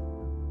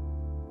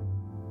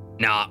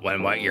 Not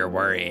when what you're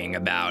worrying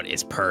about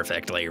is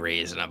perfectly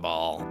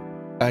reasonable.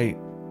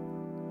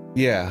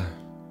 Yeah.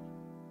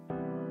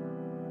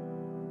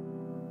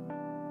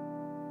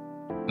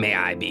 May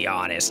I be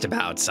honest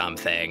about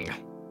something?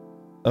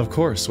 Of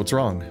course, what's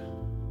wrong?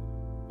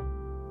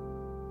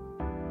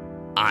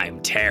 I'm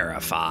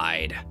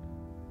terrified.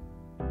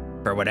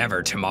 For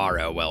whatever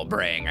tomorrow will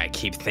bring, I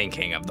keep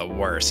thinking of the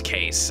worst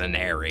case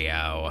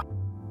scenario.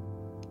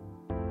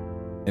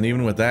 And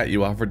even with that,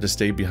 you offered to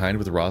stay behind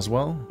with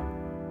Roswell?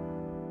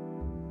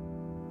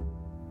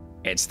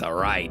 It's the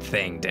right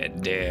thing to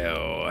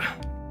do.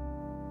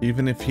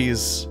 Even if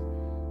he's,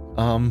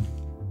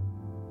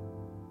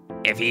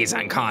 If he's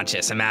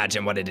unconscious,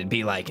 imagine what it'd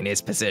be like in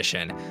his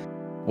position.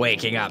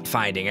 Waking up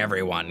finding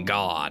everyone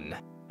gone.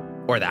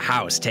 Or the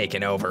house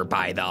taken over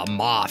by the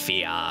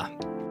mafia.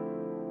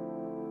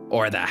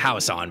 Or the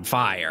house on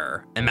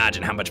fire.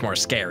 Imagine how much more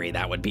scary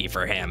that would be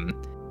for him.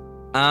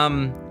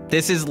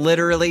 This is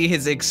literally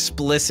his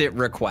explicit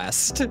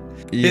request.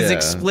 Yeah, His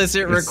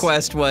explicit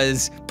request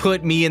was,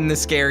 put me in the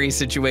scary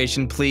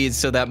situation, please,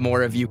 so that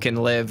more of you can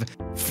live.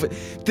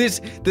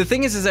 The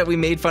thing is that we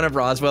made fun of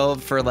Roswell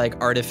for like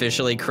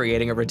artificially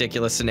creating a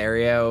ridiculous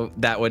scenario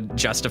that would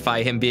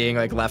justify him being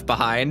like left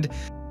behind.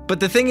 But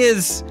the thing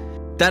is,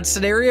 that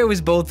scenario is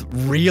both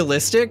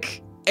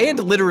realistic and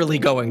literally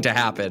going to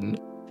happen.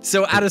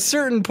 So at a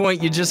certain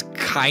point, you just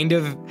kind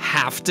of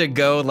have to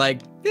go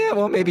like, yeah,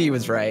 well, maybe he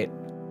was right.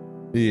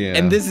 yeah.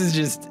 And this is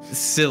just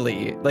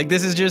silly. Like,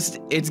 this is just,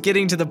 it's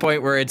getting to the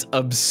point where it's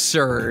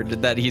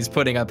absurd that he's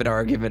putting up an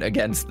argument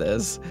against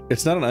this.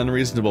 It's not an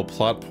unreasonable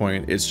plot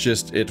point, it's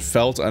just, it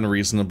felt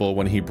unreasonable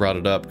when he brought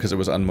it up because it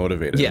was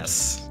unmotivated.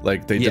 Yes.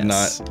 Like, they did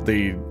not,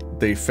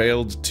 they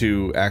failed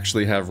to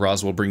actually have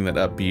Roswell bring that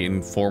up, be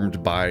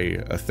informed by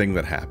a thing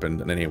that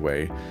happened in any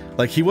way.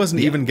 Like, he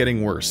wasn't even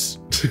getting worse.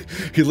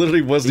 He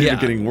literally wasn't even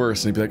getting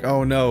worse, and he'd be like,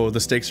 oh no, the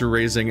stakes are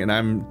raising and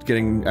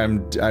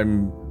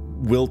I'm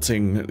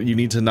wilting. You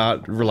need to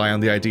not rely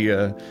on the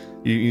idea.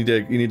 You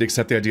need to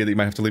accept the idea that you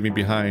might have to leave me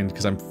behind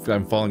because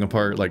I'm falling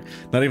apart. Like,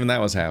 not even that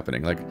was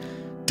happening. Like,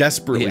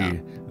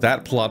 desperately,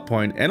 that plot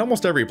point and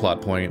almost every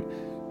plot point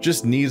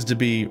just needs to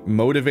be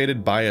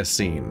motivated by a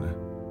scene.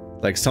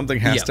 Like, something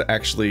has to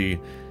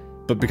actually,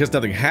 but because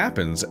nothing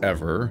happens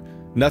ever,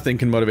 nothing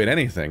can motivate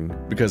anything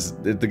because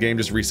the game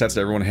just resets to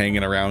everyone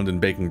hanging around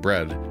and baking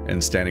bread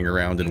and standing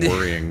around and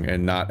worrying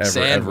and not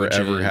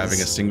ever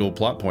having a single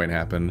plot point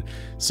happen.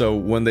 So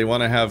when they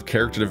want to have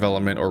character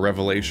development or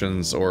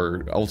revelations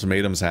or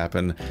ultimatums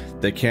happen,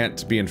 they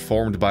can't be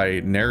informed by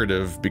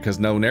narrative because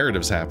no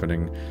narrative's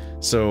happening.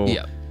 So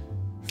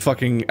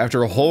fucking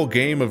after a whole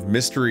game of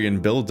mystery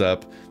and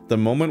build-up, the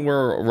moment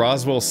where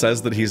Roswell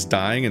says that he's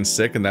dying and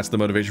sick and that's the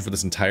motivation for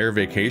this entire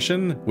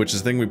vacation, which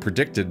is the thing we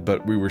predicted,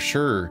 but we were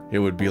sure it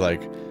would be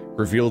like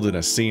revealed in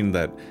a scene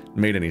that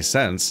made any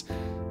sense.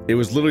 It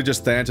was literally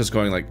just Thanatos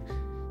going like,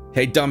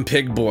 hey, dumb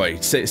pig boy,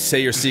 say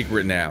your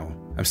secret now.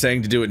 I'm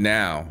saying to do it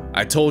now.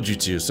 I told you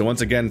to. So once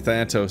again,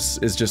 Thanatos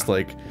is just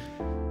like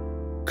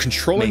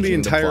controlling the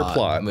entire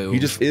plot. He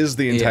just is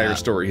the entire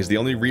story. He's the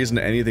only reason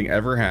anything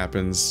ever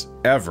happens,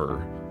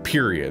 ever.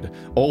 period,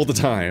 all the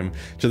time,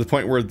 to the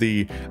point where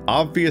the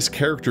obvious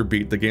character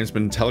beat the game's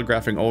been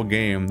telegraphing all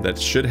game that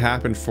should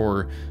happen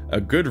for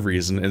a good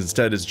reason,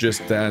 instead is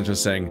just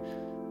Thanatos saying,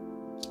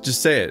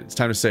 just say it, it's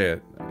time to say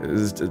it.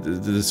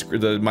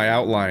 My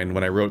outline,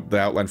 when I wrote the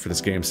outline for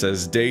this game,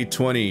 says day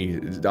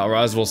 20,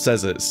 Roswell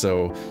says it,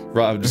 so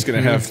I'm just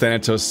gonna have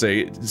Thanatos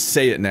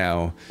say it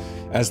now,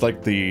 as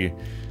like the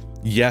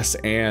yes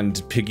and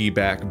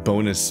piggyback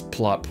bonus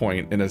plot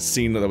point in a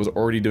scene that was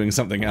already doing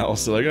something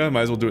else. So like, I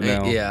might as well do it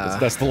now. Yeah.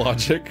 That's the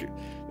logic.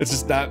 It's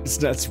just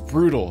that's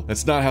brutal.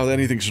 That's not how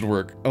anything should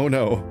work. Oh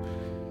no.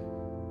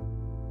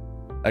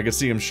 I could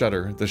see him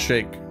shudder, the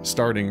shake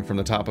starting from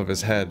the top of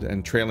his head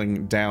and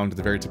trailing down to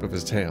the very tip of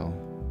his tail.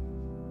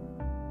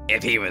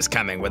 If he was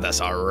coming with us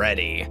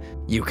already,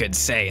 you could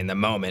say in the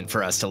moment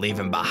for us to leave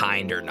him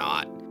behind or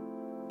not.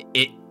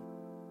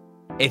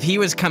 If he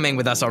was coming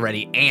with us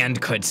already and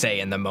could say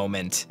in the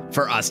moment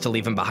for us to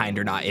leave him behind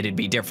or not, it'd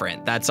be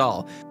different. That's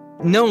all.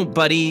 No,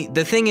 buddy,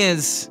 the thing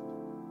is...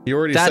 He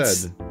already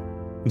said.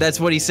 That's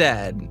what he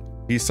said.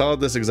 He saw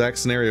this exact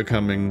scenario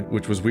coming,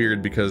 which was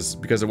weird because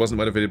it wasn't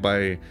motivated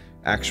by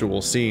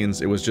actual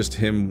scenes. It was just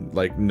him,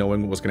 like,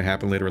 knowing what was going to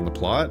happen later in the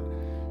plot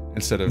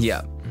instead of...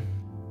 Yeah.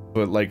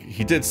 But, like,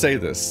 he did say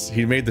this.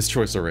 He made this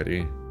choice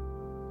already.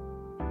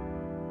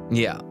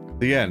 Yeah.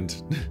 The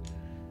end.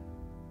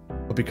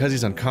 But because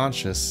he's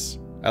unconscious,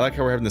 I like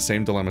how we're having the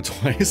same dilemma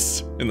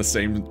twice at the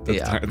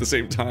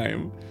same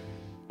time.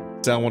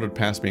 Sal wandered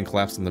past me and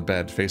collapsed in the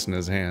bed, facing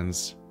his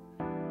hands.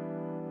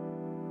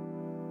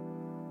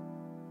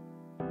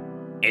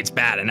 It's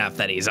bad enough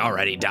that he's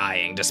already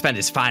dying. To spend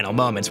his final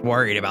moments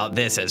worried about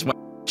this as well,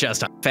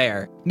 just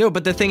unfair. No,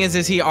 but the thing is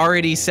he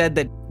already said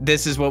that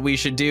this is what we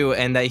should do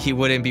and that he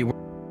wouldn't be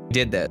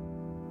did that.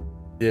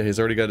 Yeah, he's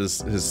already got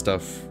his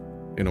stuff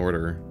in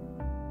order.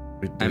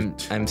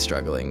 I'm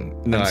struggling.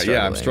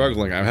 Yeah, I'm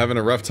struggling. I'm having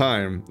a rough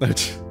time.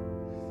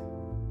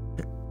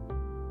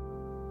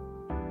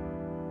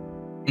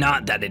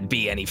 Not that it'd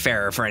be any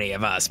fairer for any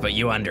of us, but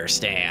you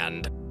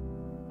understand.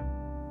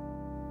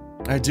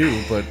 I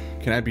do, but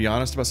can I be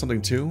honest about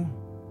something too?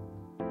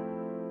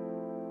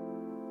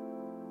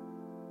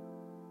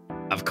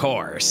 Of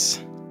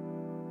course.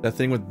 That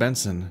thing with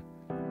Benson.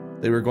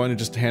 They were going to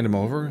just hand him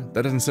over?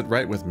 That doesn't sit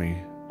right with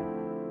me.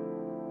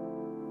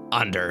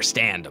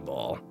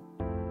 Understandable.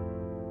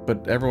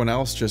 But everyone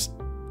else just...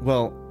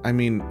 Well, I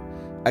mean,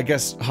 I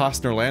guess Haas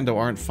and Orlando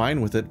aren't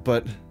fine with it,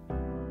 but...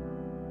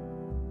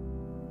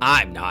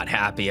 I'm not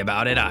happy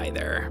about it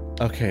either.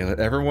 Okay,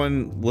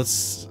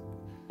 let's...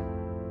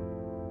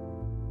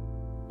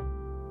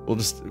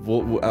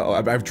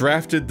 I've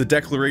drafted the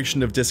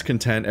Declaration of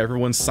Discontent.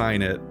 Everyone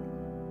sign it.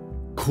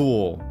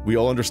 Cool. We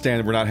all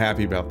understand we're not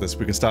happy about this.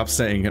 We can stop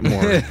saying it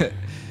more.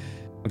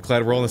 I'm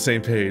glad we're all on the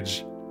same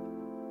page.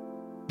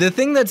 The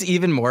thing that's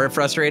even more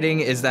frustrating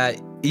is that,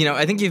 you know,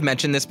 I think you've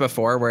mentioned this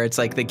before, where it's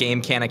like the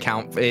game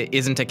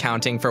isn't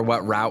accounting for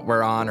what route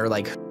we're on or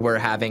like who we're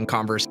having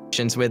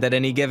conversations with at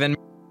any given.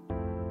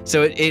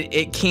 So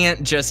it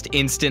can't just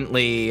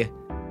instantly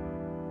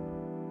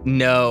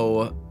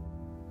know.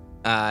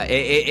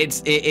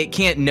 It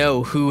can't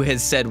know who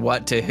has said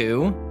what to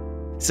who.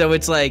 So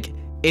it's like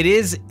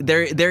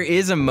there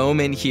is a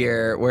moment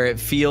here where it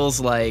feels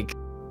like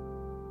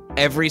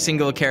every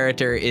single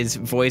character is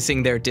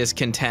voicing their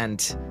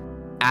discontent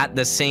at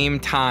the same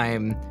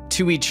time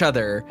to each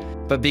other,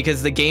 but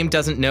because the game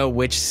doesn't know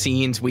which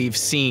scenes we've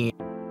seen,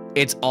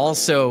 it's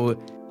also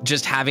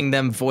just having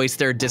them voice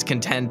their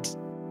discontent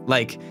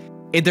like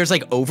there's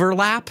like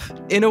overlap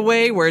in a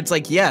way where it's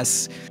like,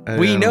 yes,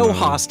 we know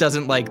Haas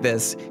doesn't like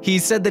this. He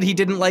said that he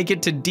didn't like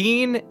it to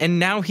Dean, and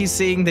now he's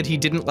saying that he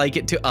didn't like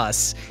it to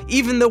us,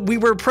 even though we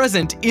were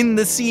present in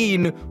the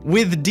scene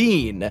with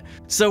Dean.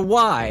 So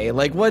why?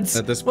 Like, what's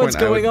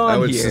going on here? I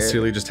would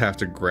sincerely just have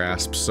to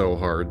grasp so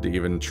hard to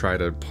even try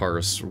to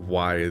parse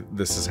why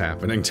this is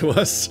happening to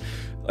us.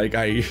 Like,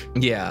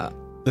 yeah.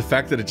 The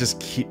fact that it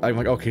just I'm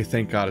like, okay,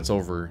 thank God it's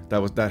over.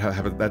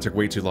 That took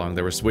way too long.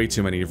 There was way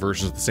too many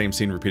versions of the same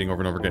scene repeating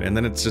over and over again. And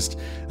then it's just,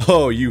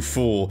 oh, you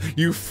fool.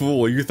 You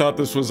fool. You thought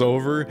this was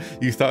over?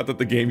 You thought that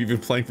the game you've been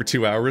playing for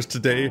 2 hours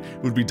today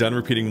would be done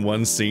repeating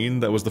one scene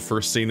that was the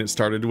first scene it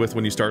started with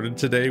when you started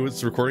today with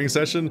this recording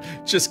session?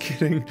 Just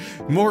kidding.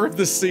 More of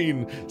this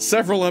scene.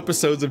 Several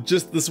episodes of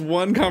just this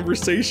one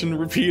conversation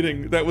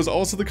repeating. That was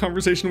also the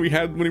conversation we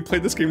had when we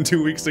played this game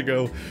 2 weeks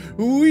ago.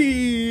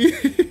 Wee.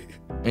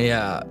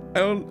 Yeah. I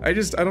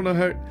don't know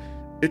how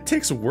it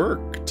takes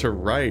work to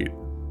write.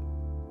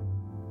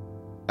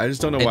 I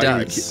just don't know why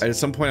at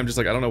some point I'm just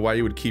like, I don't know why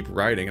you would keep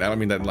writing. And I don't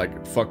mean that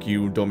like, fuck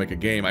you, don't make a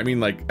game. I mean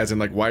like, as in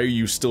like, why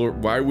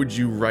would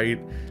you write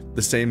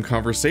the same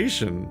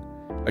conversation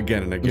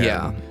again and again?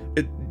 Yeah.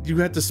 You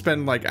had to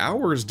spend like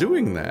hours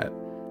doing that.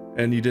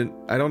 And you didn't,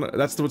 I don't know,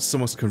 that's what's so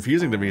most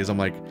confusing to me is I'm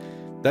like,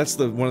 that's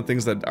one of the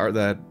things that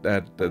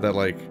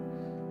like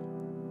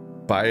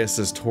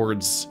biases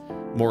towards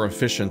more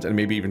efficient and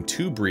maybe even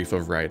too brief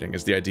of writing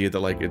is the idea that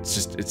like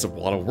it's a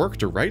lot of work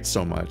to write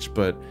so much,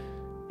 but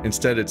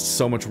instead it's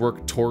so much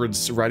work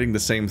towards writing the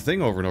same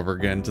thing over and over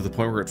again to the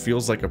point where it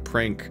feels like a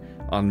prank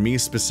on me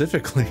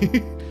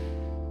specifically.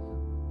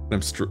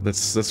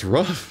 That's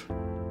rough.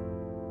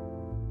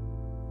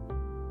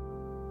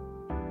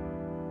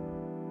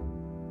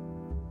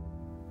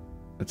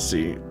 Let's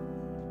see.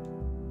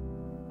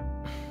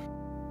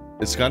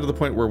 It's gotten to the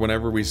point where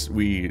whenever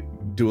we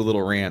do a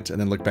little rant and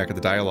then look back at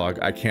the dialogue,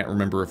 I can't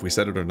remember if we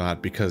said it or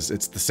not because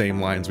it's the same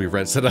lines we've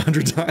read said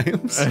 100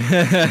 times.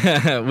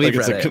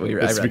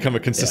 It's become a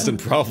consistent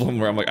problem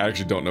where I'm like, I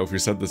actually don't know if we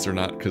said this or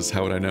not because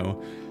how would I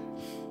know?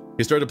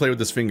 He started to play with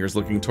his fingers,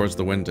 looking towards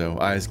the window,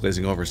 eyes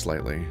glazing over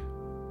slightly.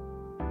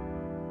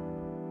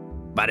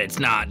 But it's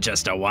not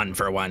just a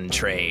 1-for-1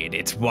 trade.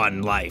 It's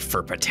 1 life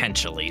for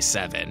potentially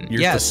 7.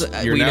 You're now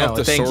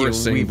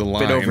thesaurusing We've the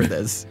line. been over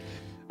this.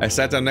 I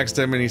sat down next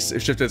to him and he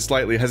shifted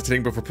slightly,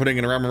 hesitating before putting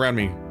an arm around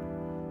me.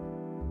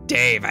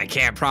 Dave, I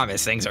can't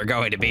promise things are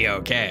going to be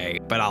okay,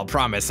 but I'll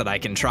promise that I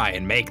can try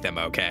and make them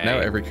okay. Now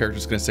every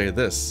character's gonna say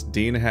this.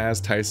 Dean has,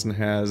 Tyson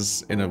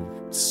has, in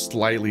a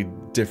slightly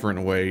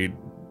different way,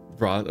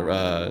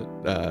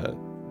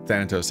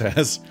 Thanatos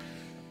has.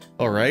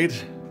 All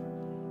right.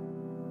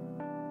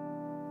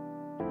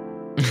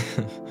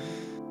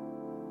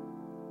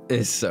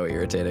 It's so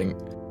irritating.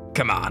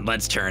 Come on,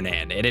 let's turn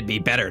in. It'd be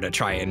better to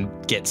try and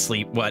get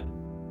what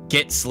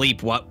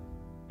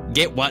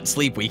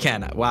sleep we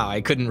can. Wow,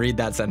 I couldn't read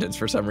that sentence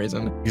for some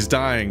reason. He's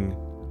dying.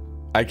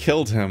 I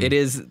killed him.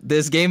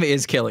 This game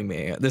is killing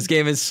me. This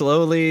game is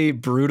slowly,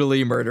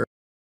 brutally murdering.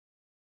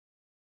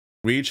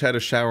 We each had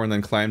a shower and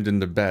then climbed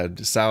into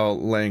bed, Sal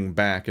laying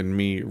back and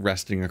me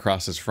resting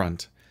across his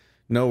front.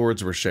 No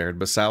words were shared,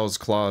 but Sal's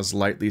claws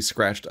lightly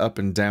scratched up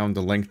and down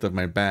the length of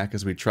my back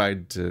as we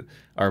tried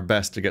our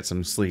best to get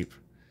some sleep.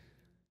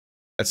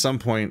 At some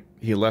point,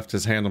 he left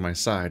his hand on my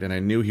side, and I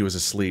knew he was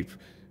asleep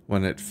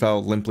when it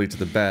fell limply to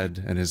the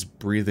bed and his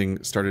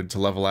breathing started to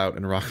level out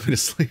and rock me to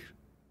sleep.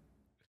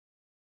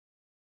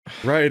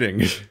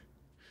 Writing.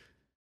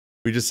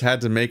 We just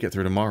had to make it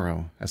through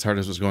tomorrow, as hard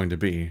as it was going to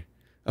be.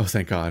 Oh,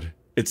 thank God.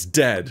 It's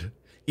dead.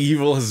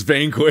 Evil has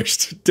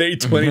vanquished. Day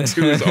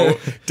 22 is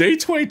Day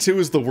 22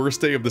 is the worst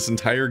day of this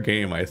entire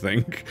game, I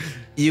think.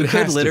 You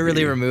could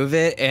literally remove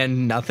it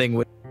and nothing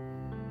would...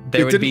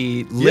 There would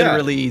be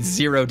literally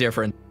zero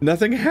difference.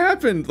 Nothing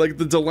happened. Like,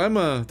 the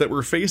dilemma that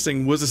we're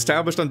facing was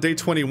established on day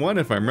 21,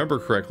 if I remember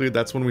correctly.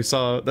 That's when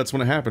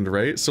it happened,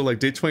 right? So, like,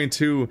 day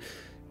 22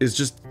 is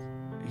just...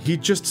 He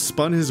just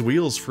spun his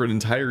wheels for an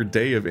entire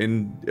day of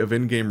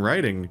in-game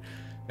writing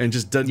and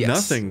just did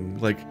nothing.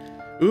 Like,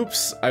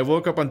 oops, I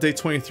woke up on day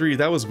 23.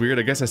 That was weird.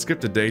 I guess I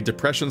skipped a day.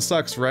 Depression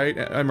sucks, right?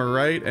 Am I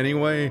right?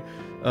 Anyway,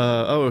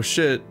 oh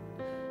shit.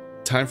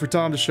 Time for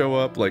Tom to show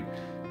up. Like,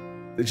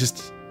 it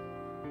just...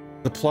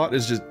 The plot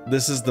is just,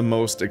 this is the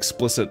most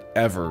explicit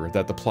ever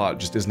that the plot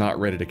just is not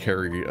ready to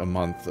carry a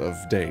month of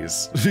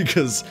days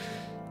because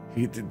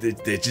it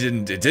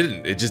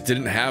just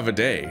didn't have a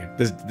day.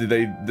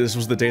 This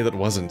was the day that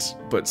wasn't,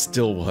 but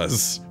still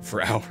was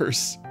for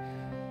hours.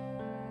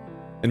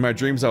 In my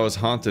dreams, I was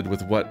haunted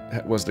with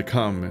what was to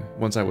come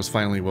once I was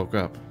finally woke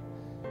up.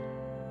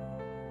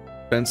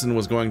 Benson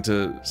was going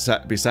to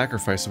be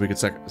sacrificed so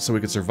we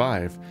could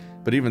survive,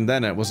 but even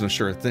then it wasn't a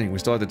sure thing. We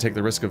still had to take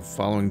the risk of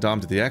following Dom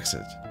to the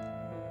exit.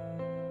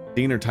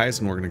 Dean or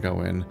Tyson were going to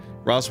go in.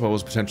 Roswell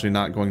was potentially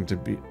not going to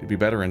be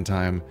better in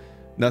time.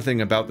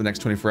 Nothing about the next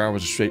 24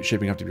 hours is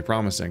shaping up to be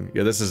promising.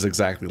 Yeah, this is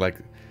exactly like...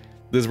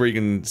 This is where you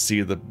can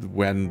see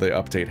when the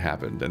update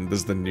happened, and this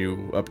is the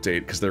new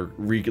update, because they're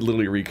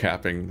literally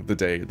recapping the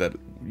day that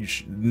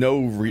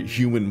no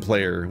human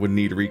player would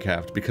need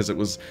recapped, because it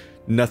was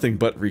nothing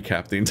but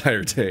recap the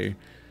entire day.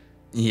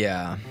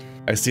 Yeah.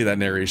 I see that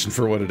narration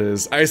for what it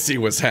is. I see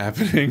what's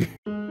happening.